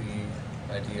us with the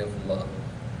idea of love,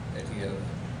 the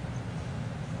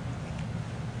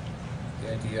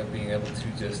idea of being able to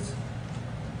just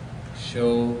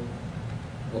show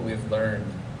what we've learned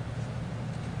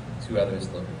to others,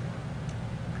 Lord.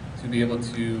 To be able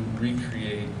to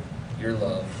recreate your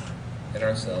love in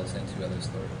ourselves and to others,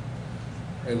 Lord.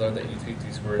 Pray, Lord, that you take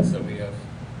these words that we have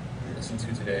listened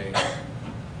to today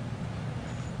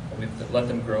and we let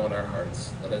them grow in our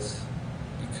hearts. Let us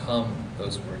become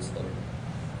those words, Lord.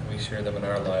 And we share them in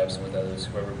our lives and with others,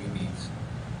 whoever we meet,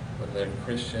 whether they're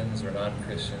Christians or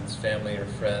non-Christians, family or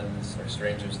friends or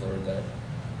strangers, Lord, that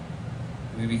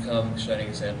we become shining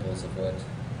examples of what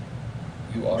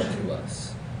you are to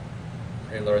us.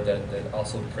 Pray, Lord, that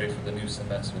also pray for the new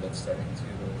semester that's starting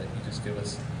too, Lord, that you just give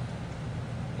us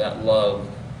that love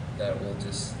that will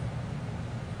just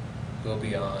go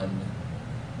beyond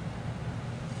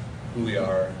who we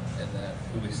are and that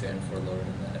who we stand for, Lord,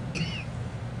 and that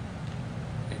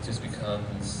it just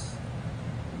becomes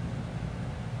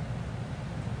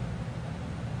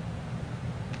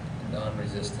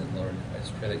non-resistant, Lord. I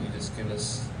just pray that you just give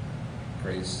us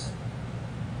grace.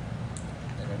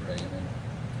 And I pray, amen.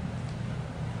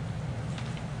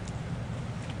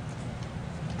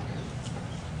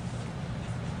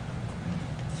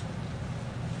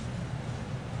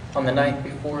 On the night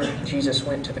before Jesus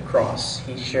went to the cross,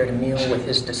 he shared a meal with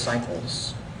his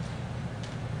disciples.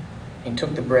 He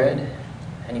took the bread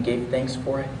and he gave thanks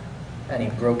for it and he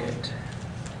broke it.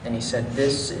 And he said,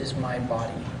 "This is my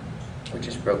body, which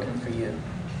is broken for you.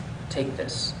 Take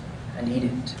this and eat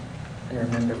it and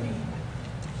remember me."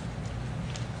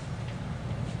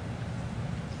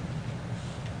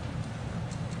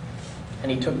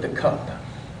 And he took the cup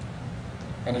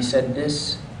and he said,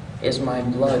 "This is my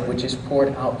blood, which is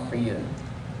poured out for you.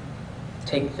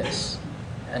 Take this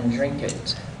and drink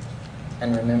it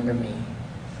and remember me."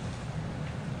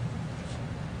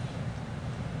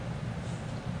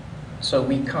 So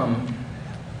we come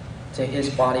to his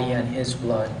body and his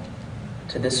blood,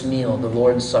 to this meal, the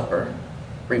Lord's Supper,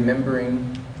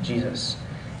 remembering Jesus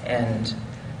and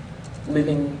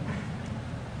putting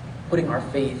our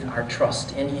faith, our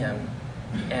trust in him.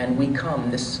 And we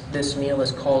come, this meal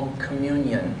is called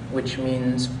communion, which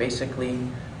means basically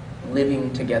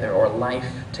living together or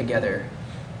life together,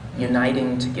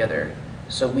 uniting together,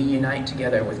 So we unite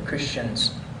together with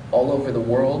Christians all over the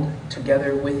world,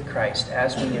 together with Christ.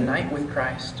 As we unite with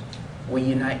Christ, we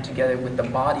unite together with the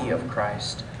body of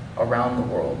Christ around the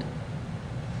world,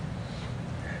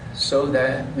 so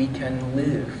that we can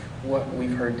live what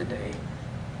we've heard today: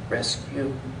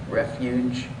 rescue,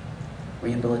 refuge,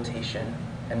 rehabilitation,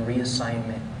 and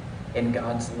reassignment in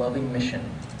God's loving mission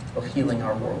of healing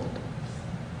our world.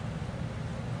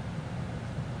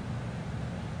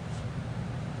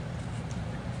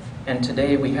 And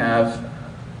today we have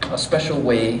a special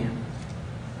way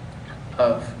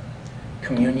of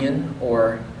communion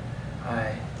or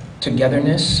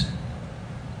togetherness.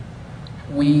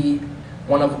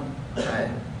 One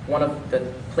of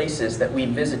the places that we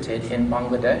visited in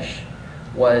Bangladesh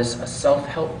was a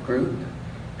self-help group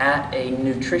at a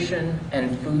nutrition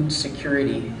and food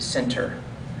security center.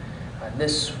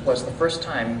 This was the first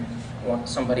time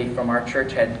somebody from our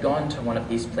church had gone to one of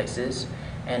these places,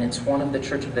 and it's one of the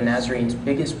Church of the Nazarene's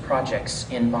biggest projects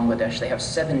in Bangladesh. They have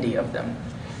 70 of them,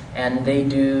 and they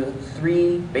do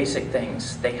 3 basic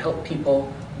things. They help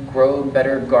people grow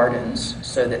better gardens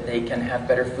so that they can have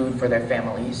better food for their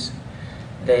families.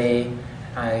 They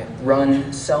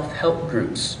run self-help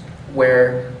groups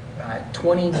where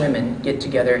 20 women get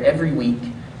together every week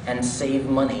and save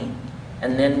money.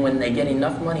 And then when they get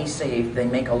enough money saved, they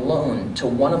make a loan to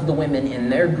one of the women in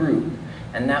their group,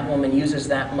 and that woman uses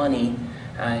that money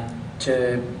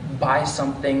to buy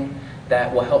something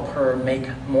that will help her make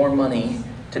more money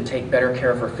to take better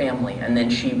care of her family. And then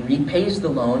she repays the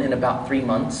loan in about 3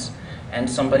 months, and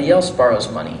somebody else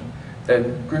borrows money. The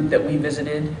group that we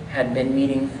visited had been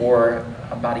meeting for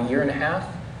about 1.5 years, and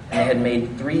they had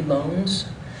made 3 loans.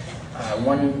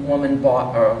 One woman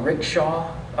bought a rickshaw,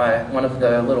 one of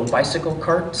the little bicycle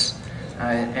carts,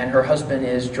 and her husband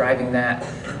is driving that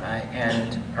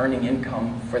and earning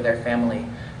income for their family.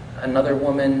 Another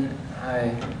woman,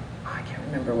 I can't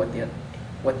remember what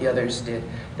the others did.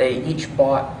 They each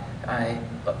bought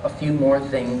a few more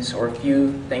things, or a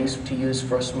few things to use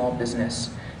for a small business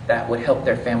that would help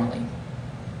their family.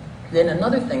 Then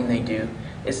another thing they do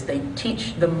is they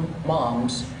teach the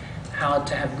moms how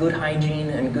to have good hygiene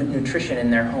and good nutrition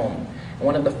in their home. And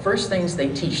one of the first things they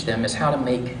teach them is how to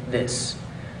make this.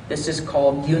 This is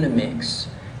called Unimix,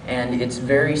 and it's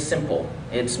very simple.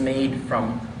 It's made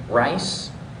from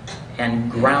rice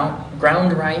and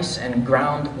ground rice and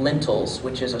ground lentils,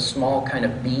 which is a small kind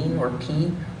of bean or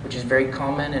pea, which is very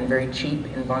common and very cheap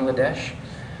in Bangladesh,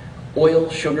 oil,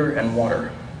 sugar, and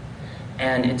water.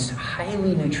 And it's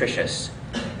highly nutritious.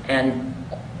 And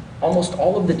almost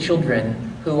all of the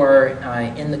children who are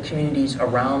in the communities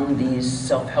around these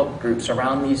self-help groups,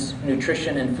 around these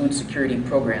nutrition and food security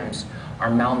programs, are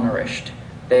malnourished.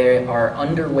 They are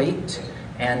underweight,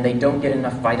 and they don't get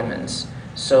enough vitamins.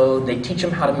 So they teach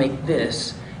them how to make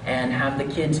this and have the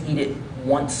kids eat it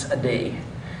once a day.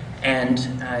 And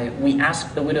we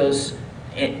asked the widows,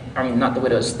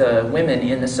 the women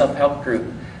in the self-help group,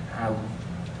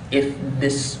 if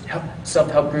this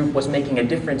self-help group was making a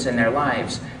difference in their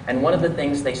lives. And one of the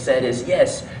things they said is,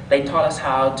 yes, they taught us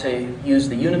how to use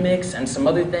the Unimix and some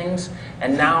other things,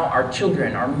 and now our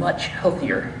children are much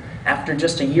healthier. After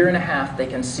just 1.5 years, they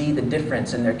can see the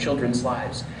difference in their children's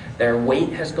lives. Their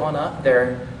weight has gone up,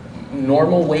 their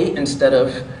normal weight instead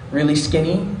of really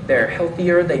skinny. They're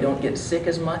healthier, they don't get sick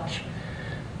as much.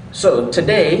 So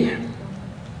today,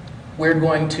 we're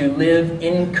going to live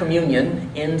in communion,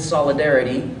 in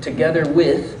solidarity, together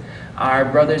with our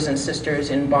brothers and sisters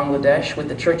in Bangladesh, with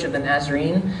the Church of the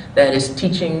Nazarene that is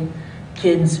teaching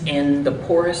kids in the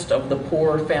poorest of the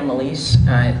poor families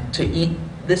to eat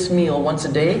this meal once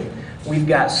a day. We've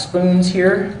got spoons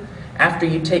here. After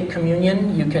you take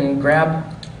communion, you can grab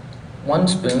 1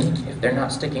 spoon, if they're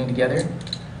not sticking together,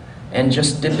 and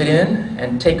just dip it in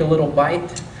and take a little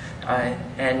bite,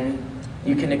 and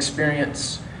you can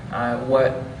experience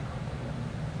what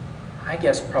I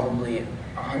guess probably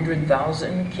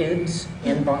 100,000 kids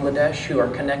in Bangladesh who are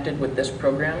connected with this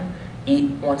program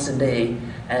eat once a day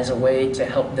as a way to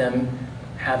help them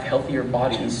have healthier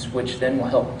bodies, which then will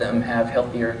help them have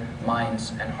healthier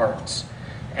minds and hearts.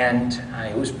 And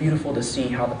it was beautiful to see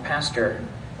how the pastor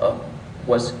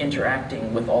was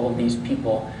interacting with all of these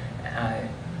people.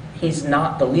 He's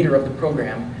not the leader of the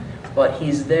program, but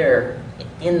he's there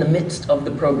in the midst of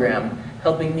the program,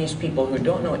 helping these people who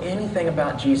don't know anything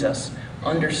about Jesus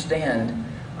understand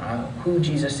who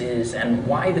Jesus is and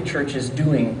why the church is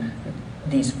doing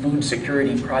these food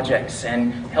security projects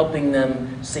and helping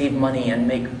them save money and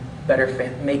make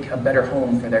a better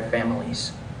home for their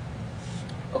families.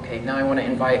 Okay, now I want to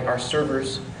invite our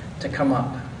servers to come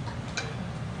up.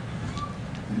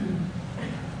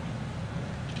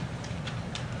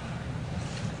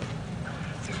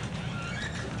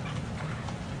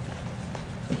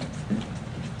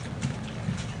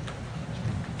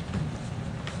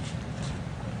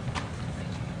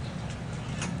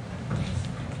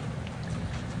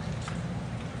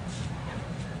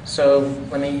 So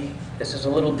this is a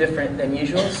little different than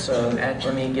usual, so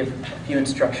let me give a few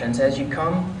instructions. As you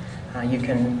come, you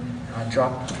can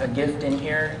drop a gift in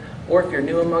here, or if you're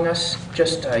new among us,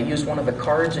 just use one of the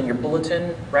cards in your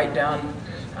bulletin, write down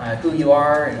who you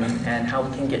are and how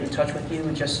we can get in touch with you.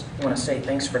 We just want to say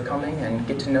thanks for coming and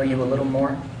get to know you a little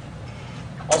more.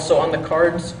 Also on the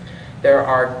cards, there's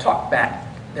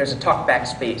a talkback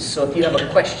space. So if you have a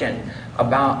question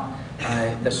about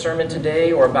the sermon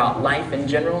today or about life in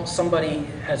general,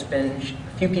 a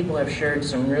few people have shared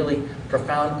some really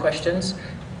profound questions.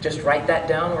 Just write that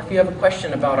down. Or if you have a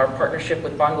question about our partnership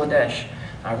with Bangladesh,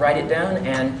 write it down,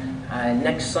 and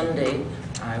next Sunday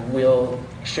we'll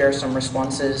share some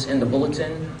responses in the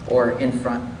bulletin or in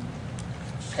front.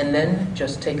 And then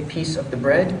just take a piece of the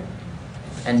bread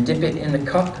and dip it in the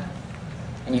cup,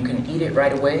 and you can eat it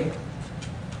right away.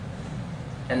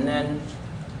 And then,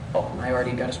 I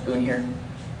already got a spoon here.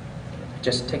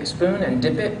 Just take a spoon and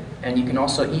dip it, and you can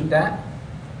also eat that.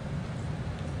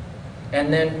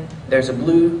 And then there's a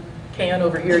blue can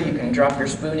over here. You can drop your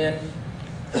spoon in.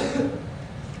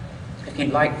 If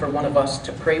you'd like for one of us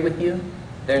to pray with you,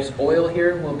 there's oil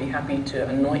here. We'll be happy to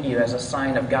anoint you as a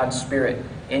sign of God's Spirit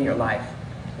in your life.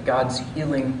 God's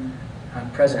healing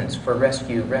presence for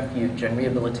rescue, refuge, and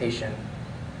rehabilitation.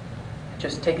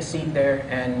 Just take a seat there,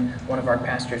 and one of our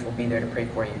pastors will be there to pray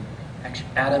for you. Actually,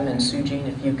 Adam and Sujin,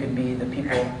 if you could be the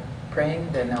people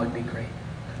praying, then that would be great.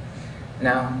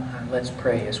 Now, let's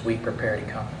pray as we prepare to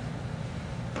come.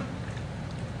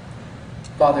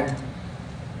 Father,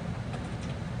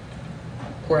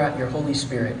 pour out your Holy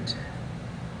Spirit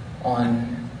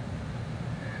on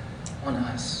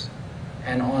us,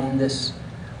 and on this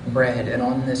bread, and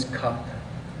on this cup,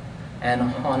 and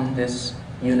on this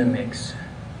Unimix.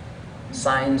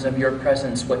 Signs of your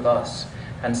presence with us,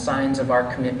 and signs of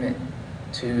our commitment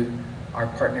to our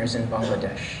partners in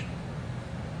Bangladesh.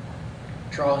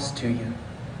 Draw us to you.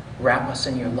 Wrap us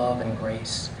in your love and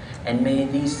grace. And may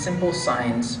these simple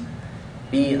signs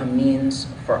be a means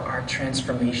for our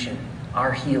transformation,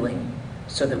 our healing,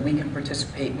 so that we can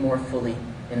participate more fully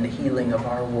in the healing of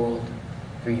our world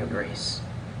through your grace.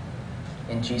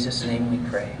 In Jesus' name we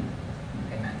pray.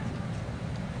 Amen.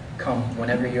 Come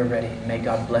whenever you're ready. May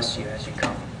God bless you as you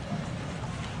come.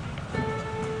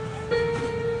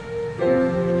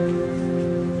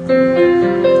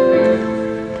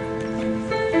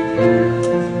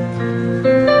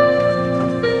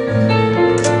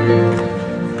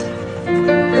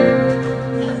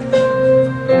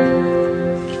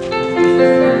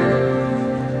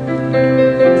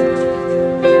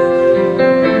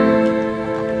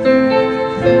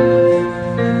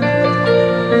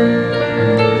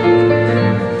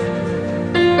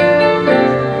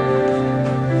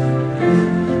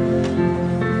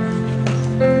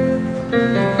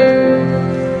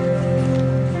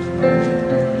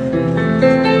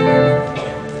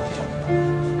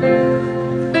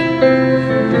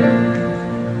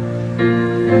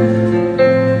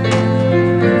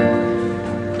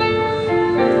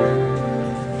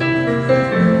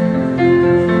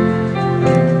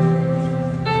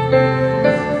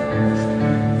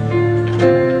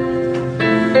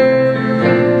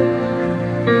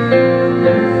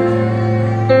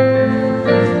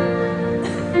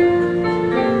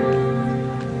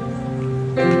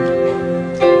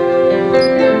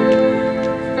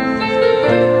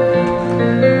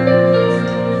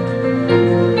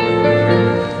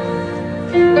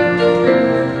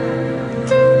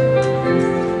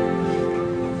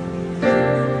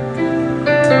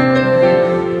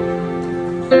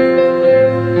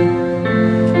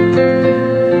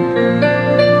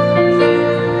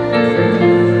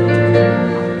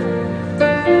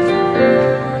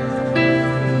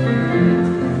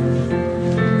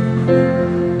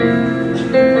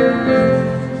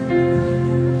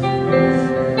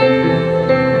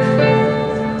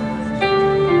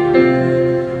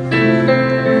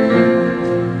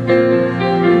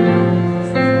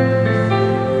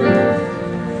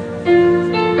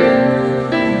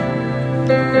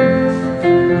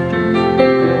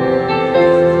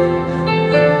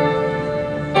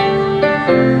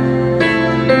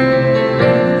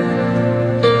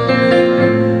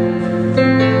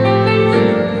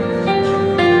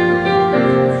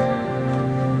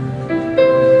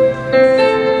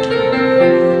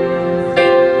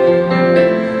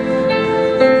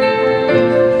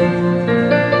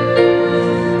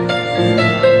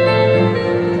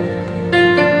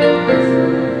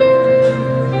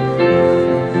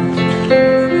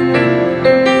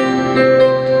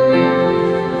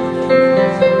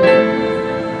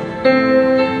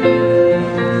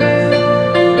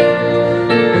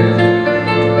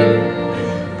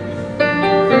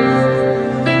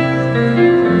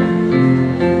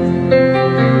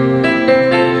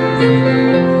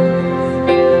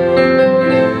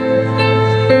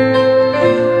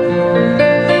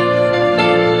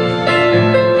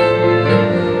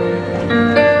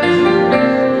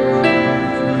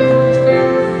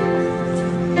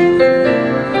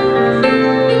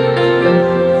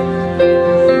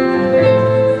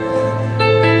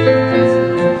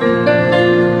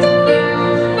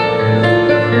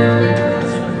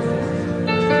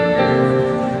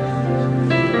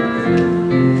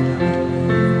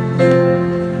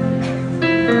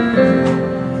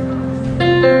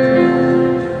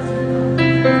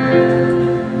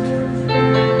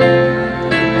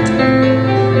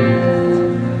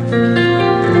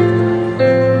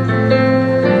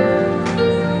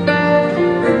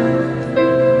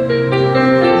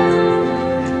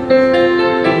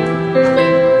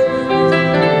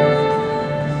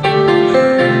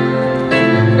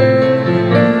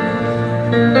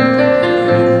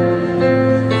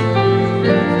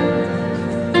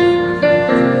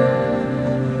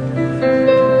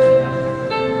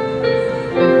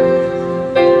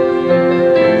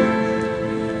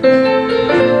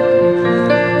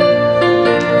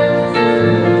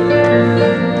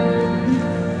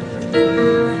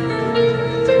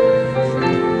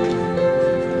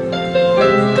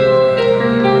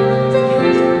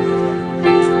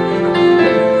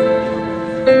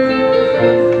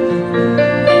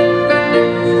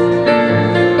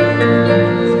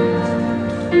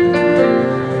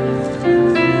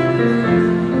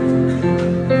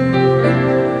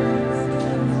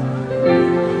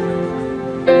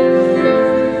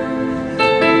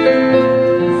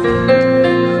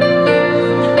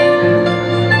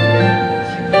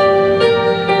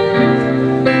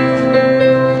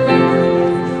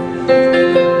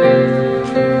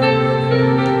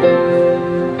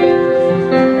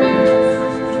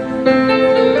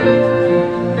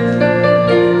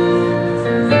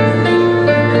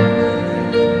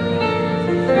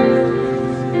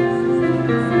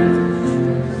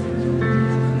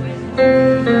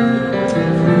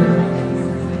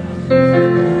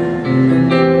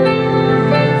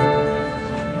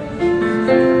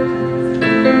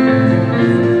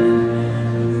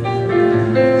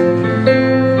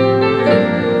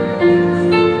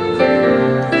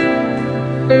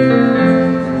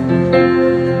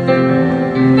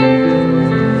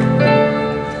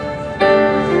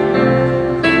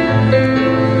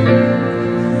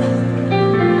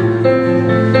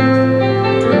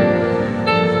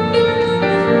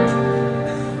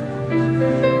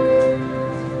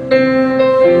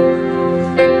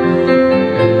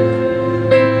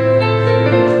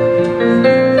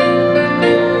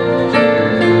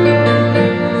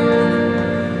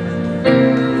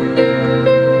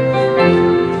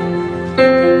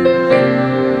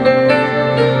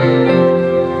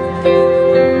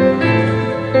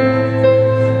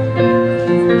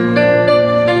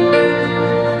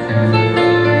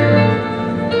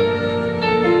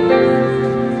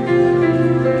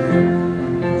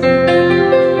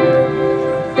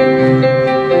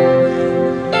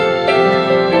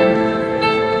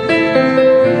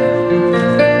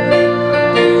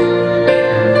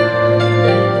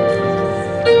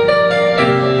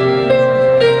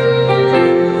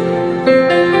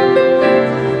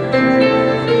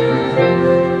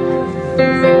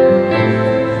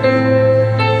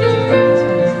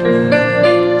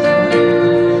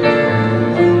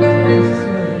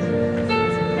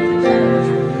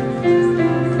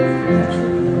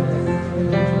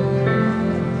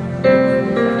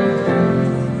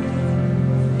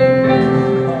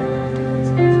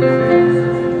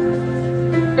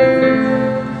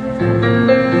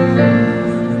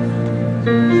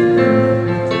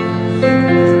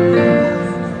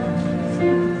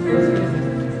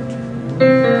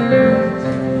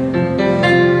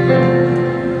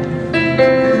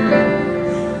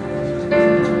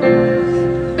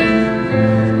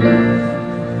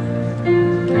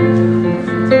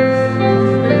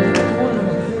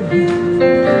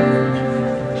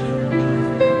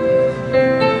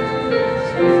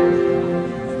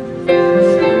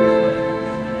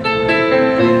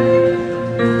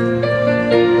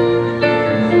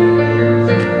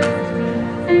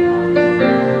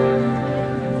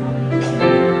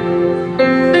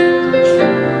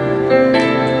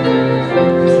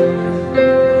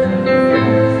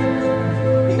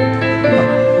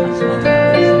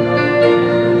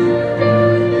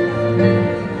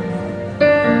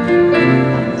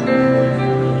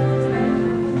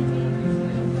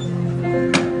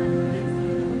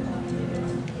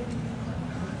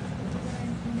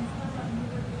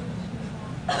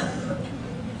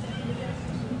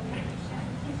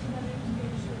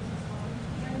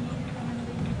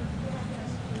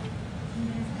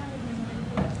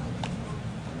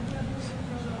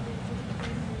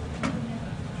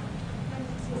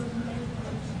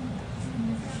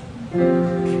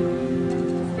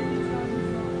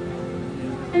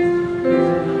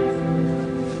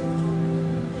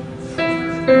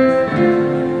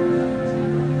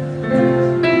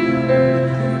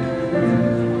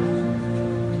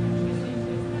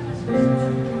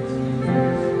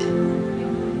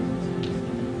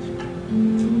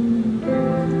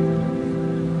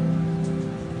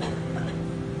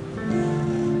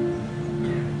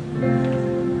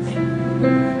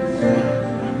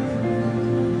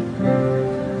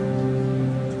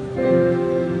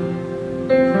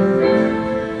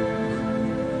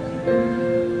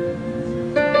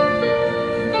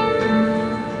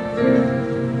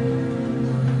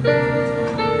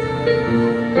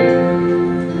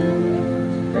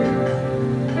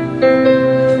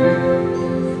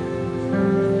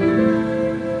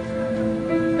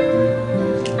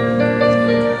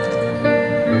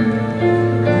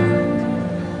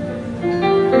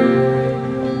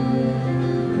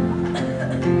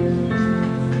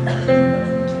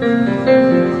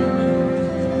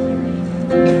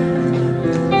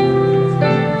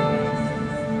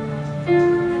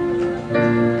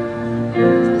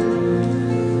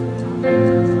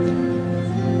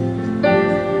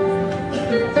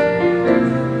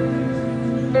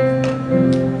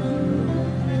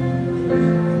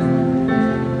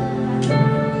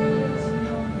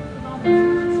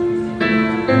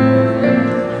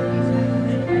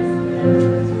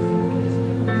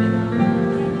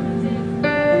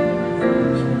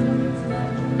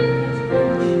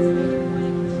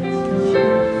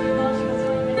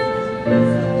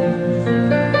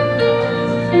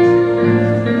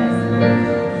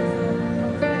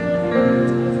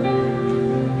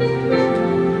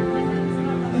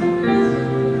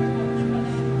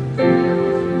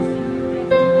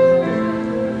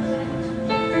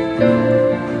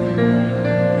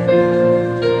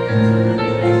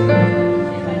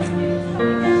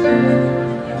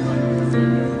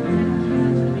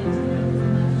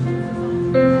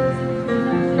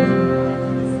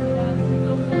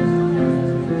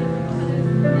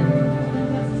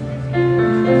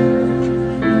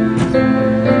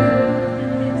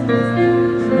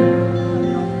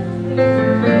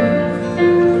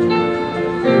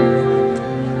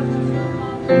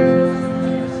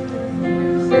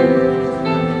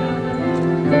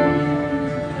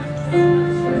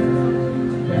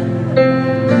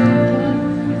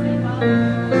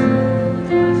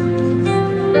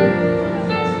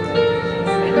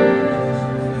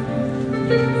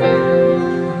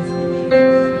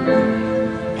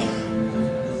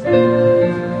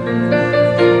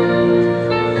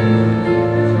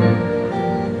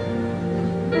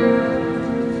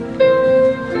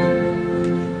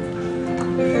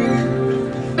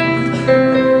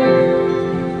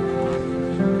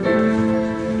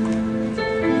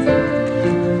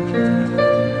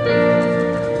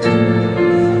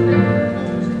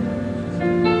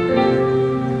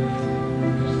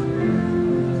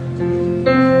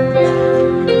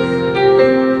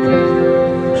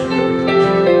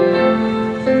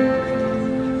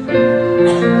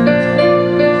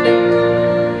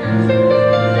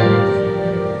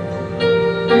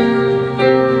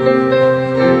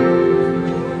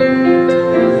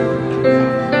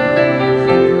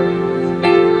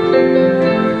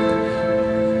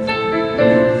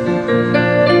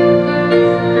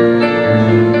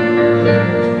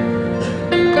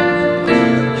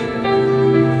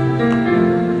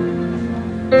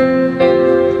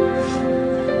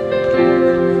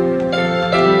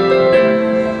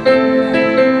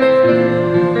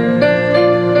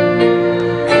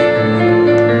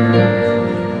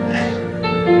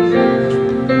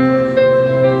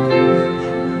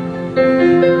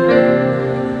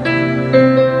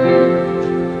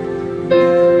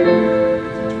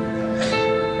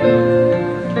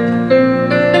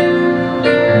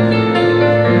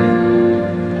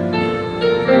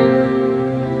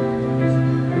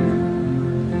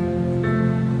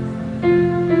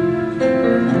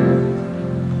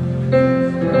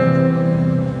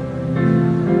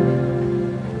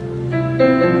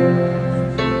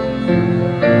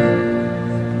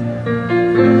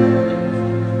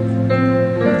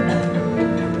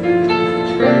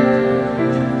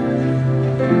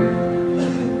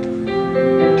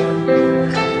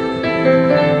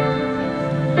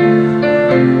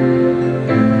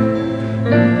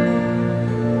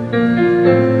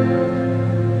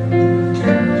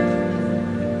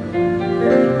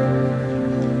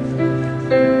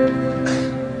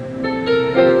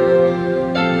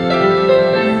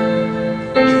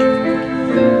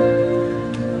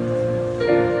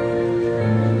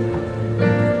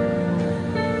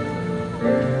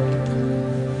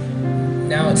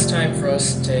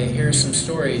 us to hear some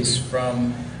stories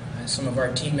from some of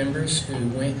our team members who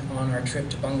went on our trip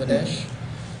to Bangladesh.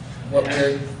 What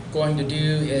we're going to do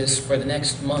is, for the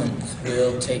next month,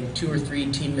 we'll take 2 or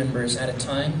 3 team members at a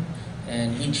time,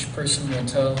 and each person will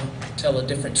tell a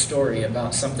different story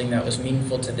about something that was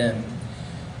meaningful to them.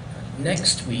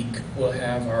 Next week, we'll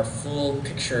have our full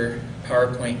picture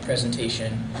PowerPoint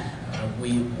presentation.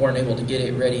 We weren't able to get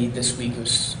it ready this week. It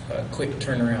was a quick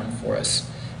turnaround for us.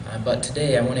 But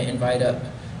today, I want to invite up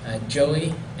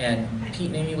Joey and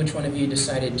Pete. Amy, which one of you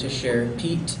decided to share?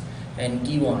 Pete and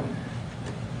Giwan.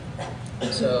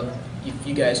 So if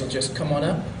you guys will just come on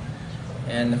up.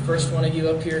 And the first one of you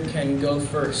up here can go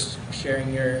first,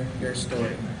 sharing your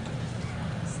story.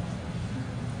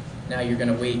 Now you're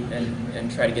going to wait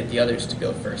and try to get the others to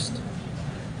go first.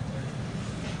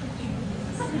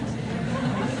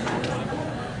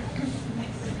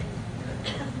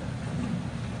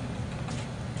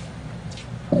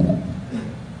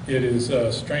 It is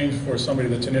strange for somebody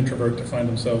that's an introvert to find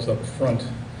themselves up front,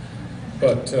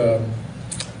 but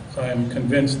I'm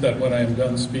convinced that when I am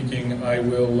done speaking, I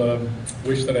will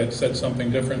wish that I had said something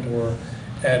different or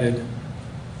added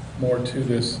more to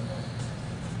this.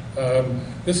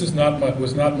 This was not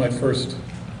my first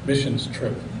missions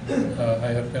trip. I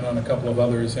have been on a couple of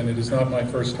others, and it is not my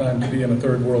first time to be in a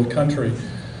third world country.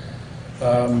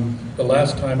 The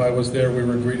last time I was there, we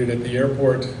were greeted at the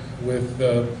airport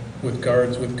with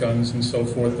guards with guns and so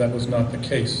forth. That was not the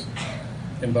case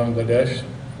in Bangladesh.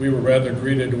 We were rather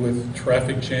greeted with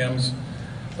traffic jams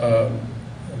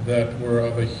that were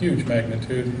of a huge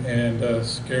magnitude and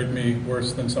scared me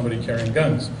worse than somebody carrying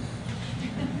guns.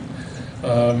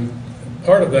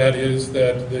 Part of that is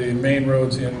that the main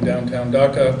roads in downtown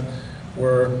Dhaka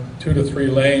were 2 to 3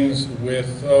 lanes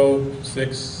with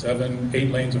 6, 7, 8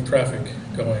 lanes of traffic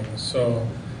going. So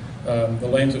the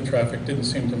lanes of traffic didn't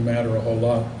seem to matter a whole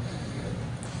lot.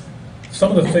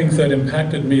 Some of the things that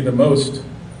impacted me the most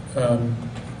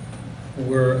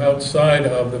were outside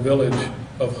of the village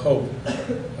of hope.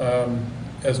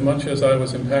 As much as I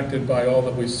was impacted by all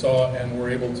that we saw and were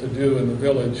able to do in the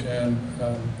village, and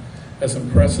as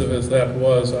impressive as that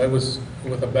was, I was,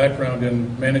 with a background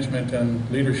in management and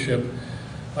leadership,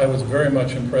 I was very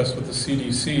much impressed with the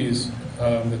CDCs,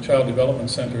 the Child Development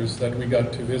Centers that we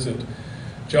got to visit.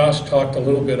 Josh talked a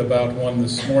little bit about one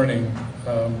this morning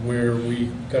where we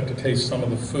got to taste some of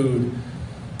the food.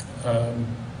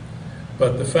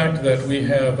 But the fact that we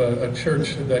have a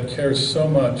church that cares so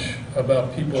much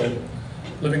about people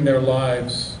living their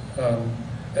lives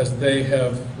as they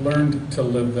have learned to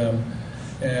live them,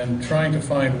 and trying to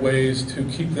find ways to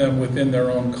keep them within their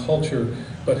own culture,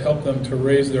 but help them to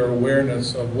raise their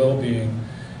awareness of well-being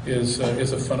is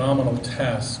a phenomenal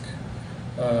task.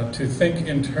 To think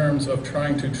in terms of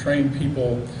trying to train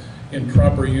people in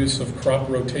proper use of crop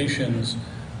rotations,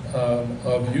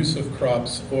 of use of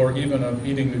crops, or even of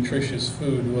eating nutritious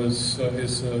food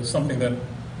is something that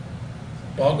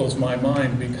boggles my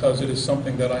mind, because it is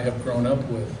something that I have grown up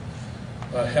with.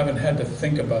 I haven't had to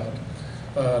think about.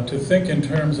 To think in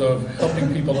terms of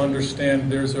helping people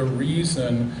understand there's a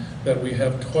reason that we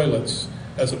have toilets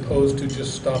as opposed to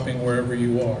just stopping wherever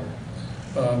you are.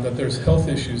 That there's health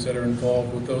issues that are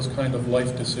involved with those kind of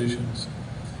life decisions.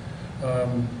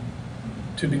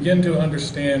 To begin to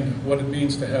understand what it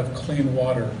means to have clean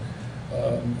water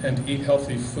and to eat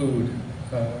healthy food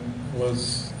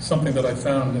was something that I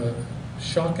found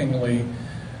shockingly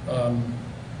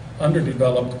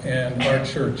underdeveloped, and our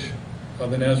church,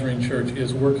 the Nazarene Church,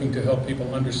 is working to help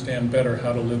people understand better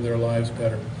how to live their lives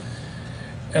better.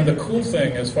 And the cool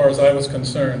thing, as far as I was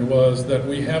concerned, was that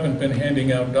we haven't been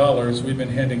handing out dollars, we've been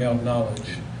handing out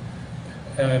knowledge.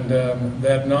 And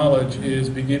that knowledge is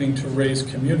beginning to raise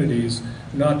communities,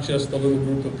 not just the little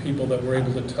group of people that we're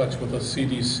able to touch with a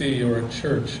CDC or a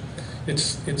church. It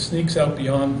sneaks out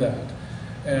beyond that.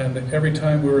 And every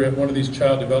time we were at one of these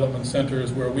child development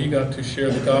centers where we got to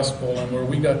share the gospel and where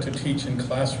we got to teach in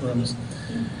classrooms,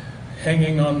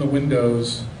 hanging on the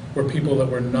windows were people that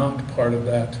were not part of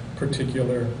that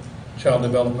particular child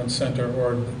development center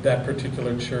or that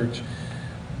particular church,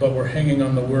 but were hanging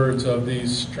on the words of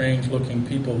these strange-looking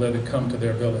people that had come to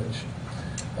their village.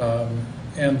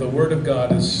 And the Word of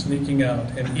God is sneaking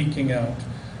out and eking out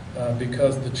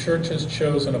because the church has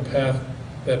chosen a path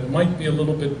that might be a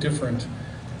little bit different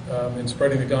in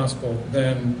spreading the gospel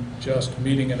than just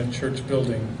meeting in a church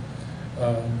building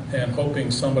and hoping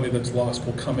somebody that's lost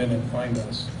will come in and find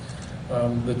us.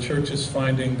 The church is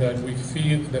finding that we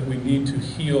feel that we need to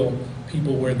heal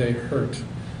people where they hurt,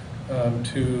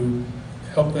 to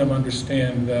help them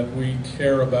understand that we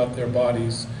care about their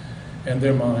bodies and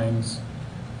their minds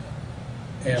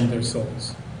and their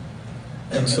souls.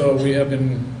 And so we have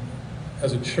been,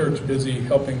 as a church, busy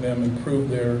helping them improve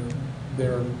their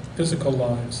physical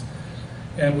lives.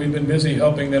 And we've been busy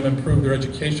helping them improve their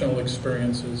educational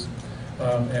experiences.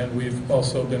 And we've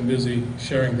also been busy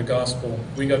sharing the gospel.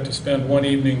 We got to spend one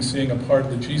evening seeing a part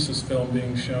of the Jesus film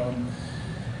being shown.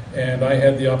 And I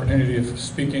had the opportunity of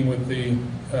speaking with the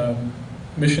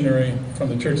missionary from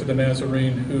the Church of the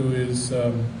Nazarene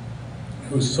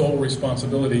whose sole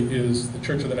responsibility is the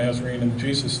Church of the Nazarene and the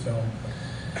Jesus film.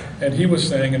 And he was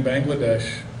saying in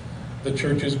Bangladesh, the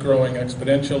church is growing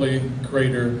exponentially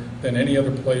greater than any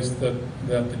other place that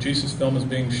the Jesus film is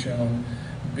being shown,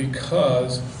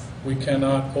 because we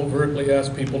cannot overtly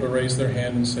ask people to raise their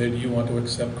hand and say, do you want to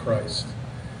accept Christ?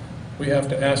 We have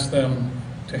to ask them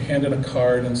to hand in a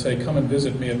card and say, come and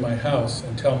visit me at my house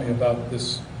and tell me about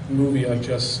this movie I've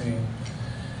just seen.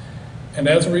 And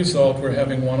as a result, we're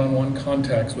having one-on-one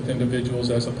contacts with individuals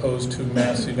as opposed to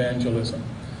mass evangelism.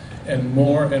 And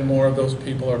more of those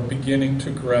people are beginning to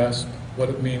grasp what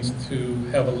it means to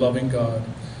have a loving God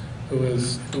who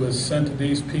has sent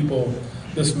these people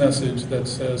this message that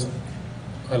says,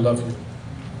 I love you.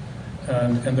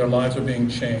 And their lives are being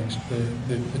changed.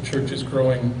 The church is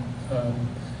growing.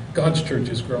 God's church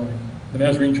is growing. The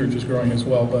Nazarene church is growing as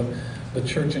well, but the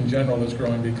church in general is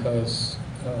growing because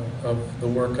of the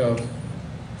work of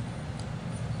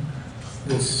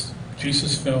this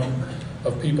Jesus film,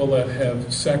 of people that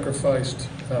have sacrificed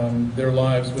their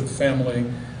lives with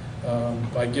family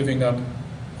by giving up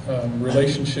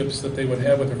relationships that they would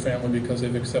have with their family because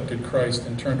they've accepted Christ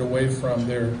and turned away from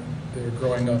their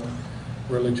growing up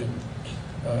religion.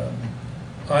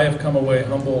 I have come away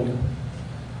humbled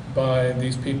by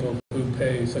these people who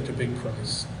pay such a big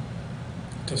price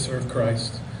to serve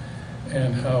Christ,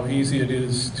 and how easy it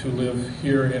is to live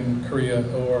here in Korea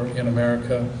or in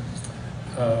America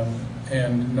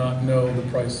and not know the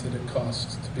price that it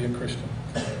costs to be a Christian.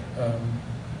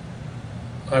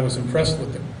 I was impressed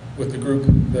with the group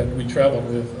that we traveled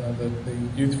with. The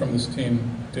youth from this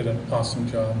team did an awesome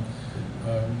job,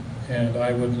 and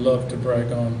I would love to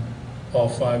brag on all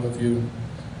 5 of you,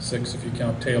 6 if you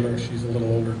count Taylor. She's a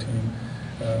little older teen,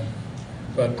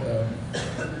 but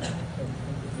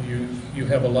you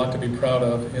have a lot to be proud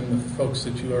of in the folks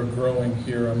that you are growing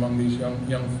here among these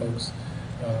young folks.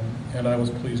 And I was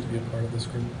pleased to be a part of this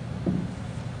group.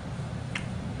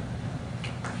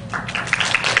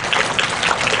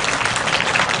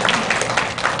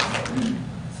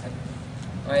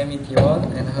 I am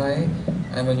Cheonan, and hi,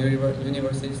 I'm a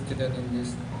university student in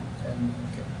this. And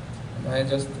I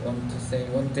just want to say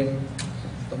one thing,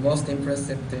 the most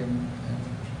impressive thing.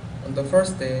 On the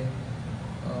first day,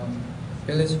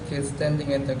 village kids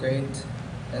standing at the gate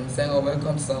and sang a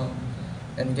welcome song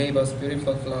and gave us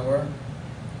beautiful flower.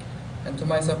 And to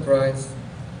my surprise,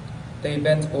 they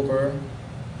bent over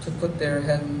to put their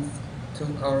hands to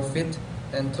our feet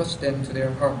and touch them to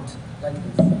their heart, like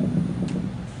this.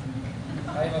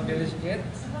 I am a village kid,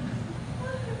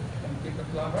 and pick a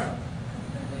flower,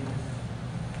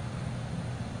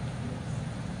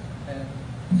 and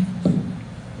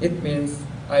it means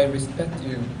I respect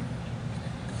you.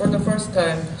 For the first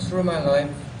time through my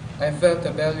life, I felt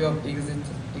the value of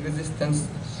existence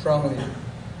strongly.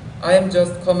 I am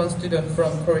just a common student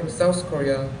from South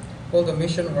Korea who does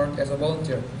mission work as a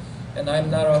volunteer. And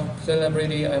I'm not a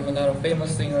celebrity, I'm not a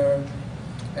famous singer,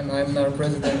 and I'm not a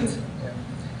president. Yeah.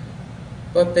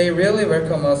 But they really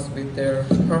welcome us with their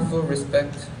heartful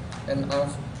respect, and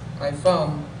I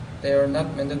found they are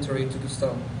not mandatory to do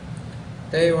so.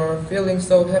 They were feeling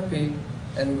so happy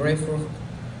and grateful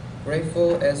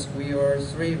as we were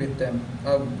as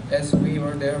we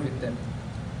were there with them.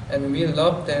 And we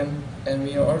loved them, and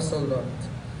we are also loved.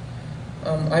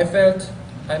 I felt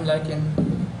I'm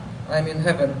in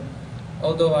heaven,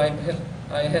 although I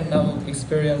had not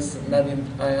experienced in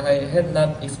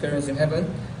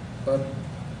heaven, but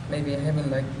maybe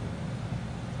heaven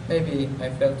maybe I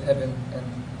felt heaven, and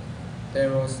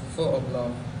there was full of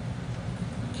love.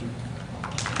 Thank you.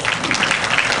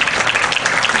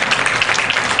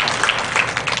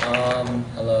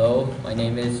 Hello, my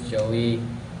name is Joey,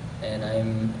 and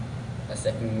I'm a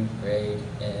 2nd grade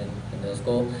in middle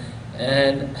school.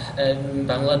 And in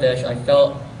Bangladesh, I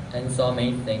felt and saw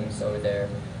many things over there.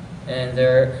 And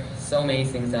there are so many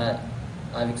things that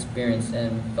I've experienced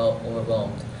and felt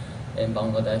overwhelmed in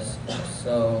Bangladesh.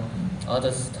 So I'll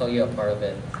just tell you a part of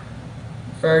it.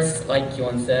 First, like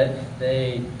Johan said,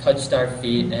 they touched our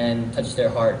feet and touched their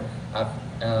heart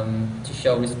to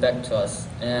show respect to us.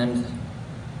 And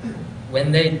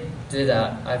when they did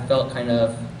that, I felt kind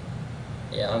of,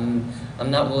 I'm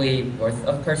not really worth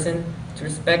a person to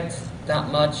respect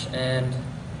that much, and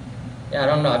yeah, I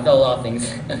don't know, I felt a lot of things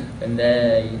when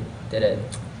they did it.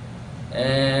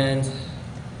 And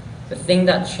the thing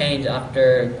that changed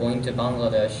after going to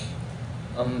Bangladesh,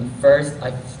 first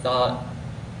I thought,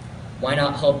 why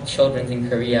not help children in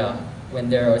Korea when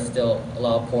there are still a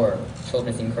lot of poor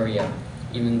children in Korea,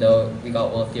 even though we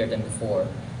got wealthier than before.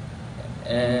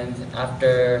 And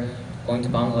after going to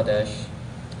Bangladesh,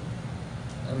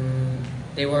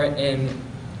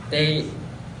 they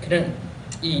couldn't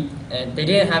eat, and they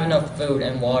didn't have enough food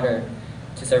and water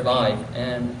to survive.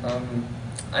 And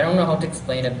I don't know how to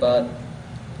explain it, but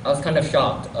I was kind of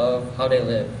shocked of how they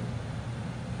live.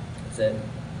 That's it.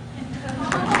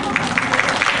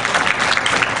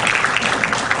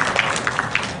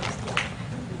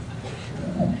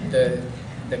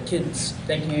 The kids.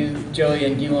 Thank you, Joey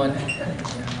and Gilon.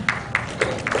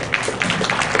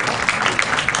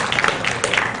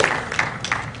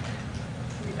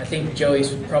 I think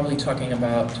Joey's probably talking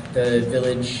about the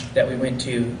village that we went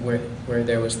to where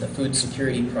there was the food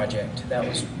security project. That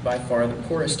was by far the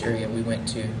poorest area we went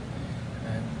to.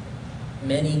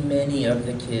 Many of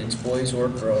the kids, boys or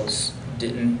girls,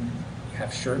 didn't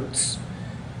have shirts.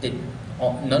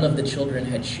 None of the children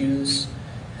had shoes.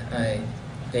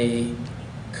 They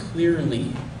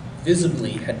clearly,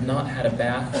 visibly had not had a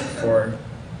bath for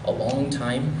a long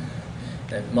time.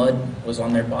 The mud was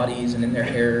on their bodies and in their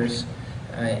hairs.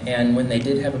 And when they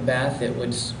did have a bath, it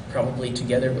was probably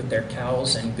together with their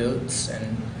cows and goats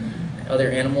and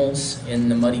other animals in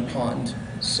the muddy pond.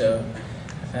 So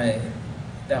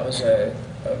that was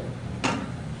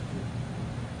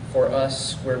for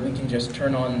us, where we can just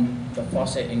turn on the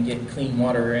faucet and get clean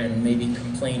water and maybe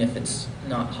complain if it's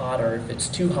not hot or if it's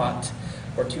too hot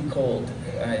or too cold.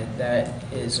 That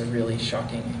is a really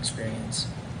shocking experience.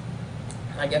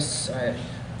 I guess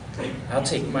I'll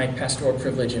take my pastoral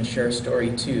privilege and share a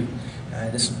story too.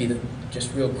 This will be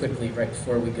just real quickly right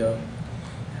before we go.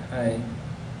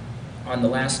 On the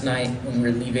last night when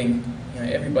we're leaving,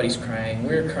 everybody's crying.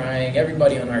 We're crying.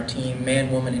 Everybody on our team,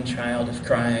 man, woman, and child, is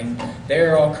crying.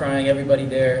 They're all crying, everybody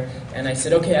there. And I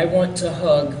said, okay, I want to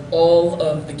hug all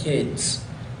of the kids.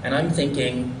 And I'm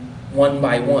thinking one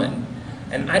by one.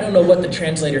 And I don't know what the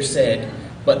translator said,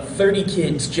 but 30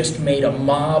 kids just made a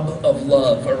mob of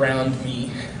love around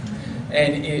me.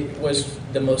 And it was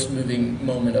the most moving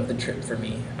moment of the trip for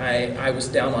me. I was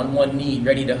down on one knee,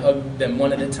 ready to hug them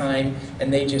one at a time,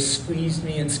 and they just squeezed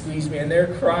me, and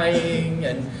they're crying.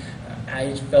 And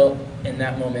I felt in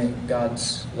that moment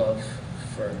God's love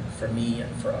for me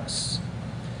and for us.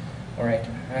 All right,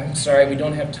 I'm sorry we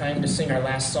don't have time to sing our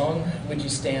last song. Would you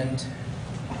stand?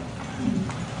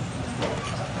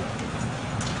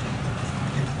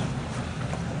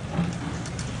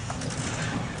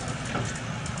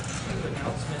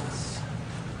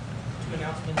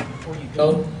 Before you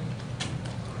go.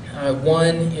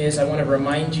 One is I want to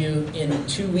remind you, in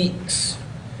 2 weeks,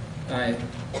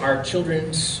 our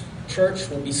children's church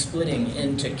will be splitting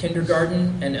into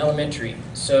kindergarten and elementary.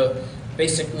 So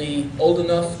basically old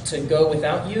enough to go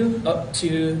without you up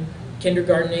to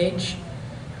kindergarten age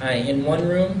in one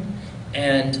room,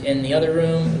 and in the other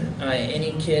room,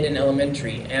 any kid in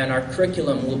elementary. And our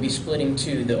curriculum will be splitting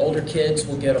too. The older kids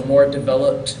will get a more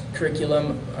developed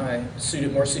curriculum,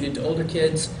 more suited to older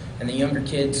kids, and the younger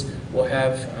kids will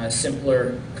have a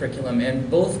simpler curriculum. And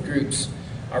both groups,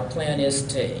 our plan is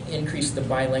to increase the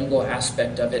bilingual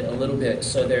aspect of it a little bit,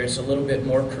 so there's a little bit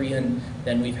more Korean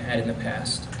than we've had in the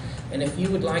past. And if you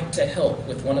would like to help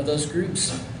with one of those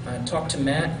groups, talk to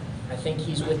Matt. I think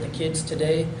he's with the kids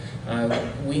today.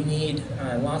 We need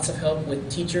lots of help with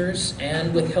teachers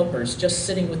and with helpers, just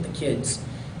sitting with the kids.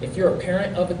 If you're a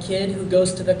parent of a kid who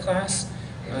goes to the class,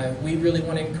 we really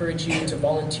want to encourage you to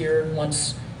volunteer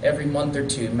once every month or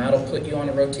two. Matt will put you on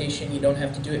a rotation. You don't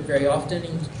have to do it very often,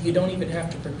 and you don't even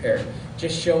have to prepare.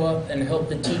 Just show up and help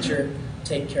the teacher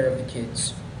take care of the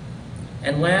kids.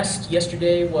 And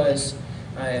yesterday was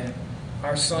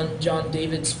our son John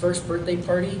David's first birthday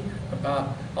party. About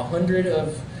 100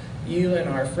 of you and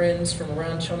our friends from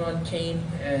around Cheonan came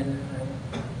and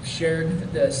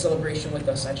shared the celebration with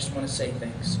us. I just want to say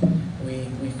thanks.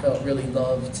 We felt really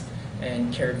loved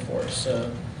and cared for.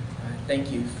 So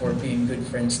thank you for being good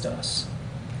friends to us.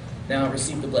 Now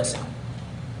receive the blessing.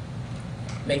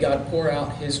 May God pour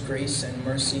out His grace and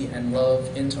mercy and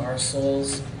love into our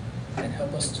souls and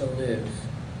help us to live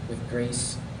with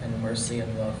grace and mercy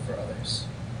and love for others.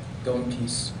 Go in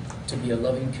peace to be a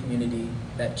loving community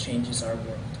that changes our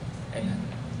world. Amen.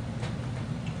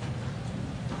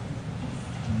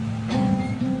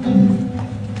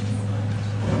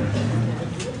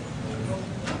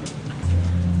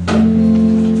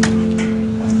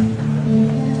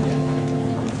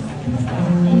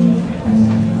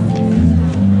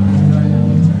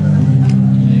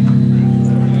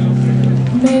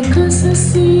 Make us a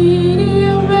city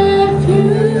of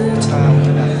refuge,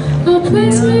 a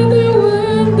place where the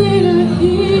wounded are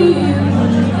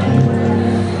healed.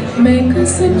 Make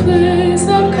us a place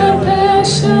of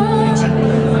compassion,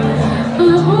 a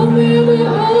home where we're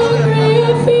hungry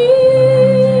and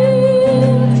filled.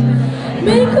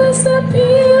 Make us a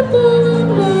people of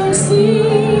mercy,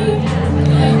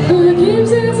 who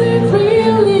gives as it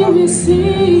freely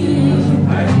receives.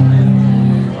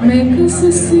 Make us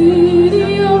a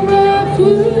city of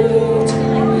refuge,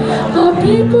 a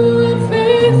people of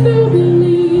faith who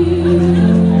believe.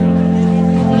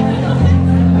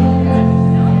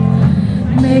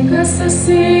 Make us a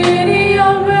city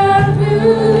of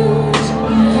refuge.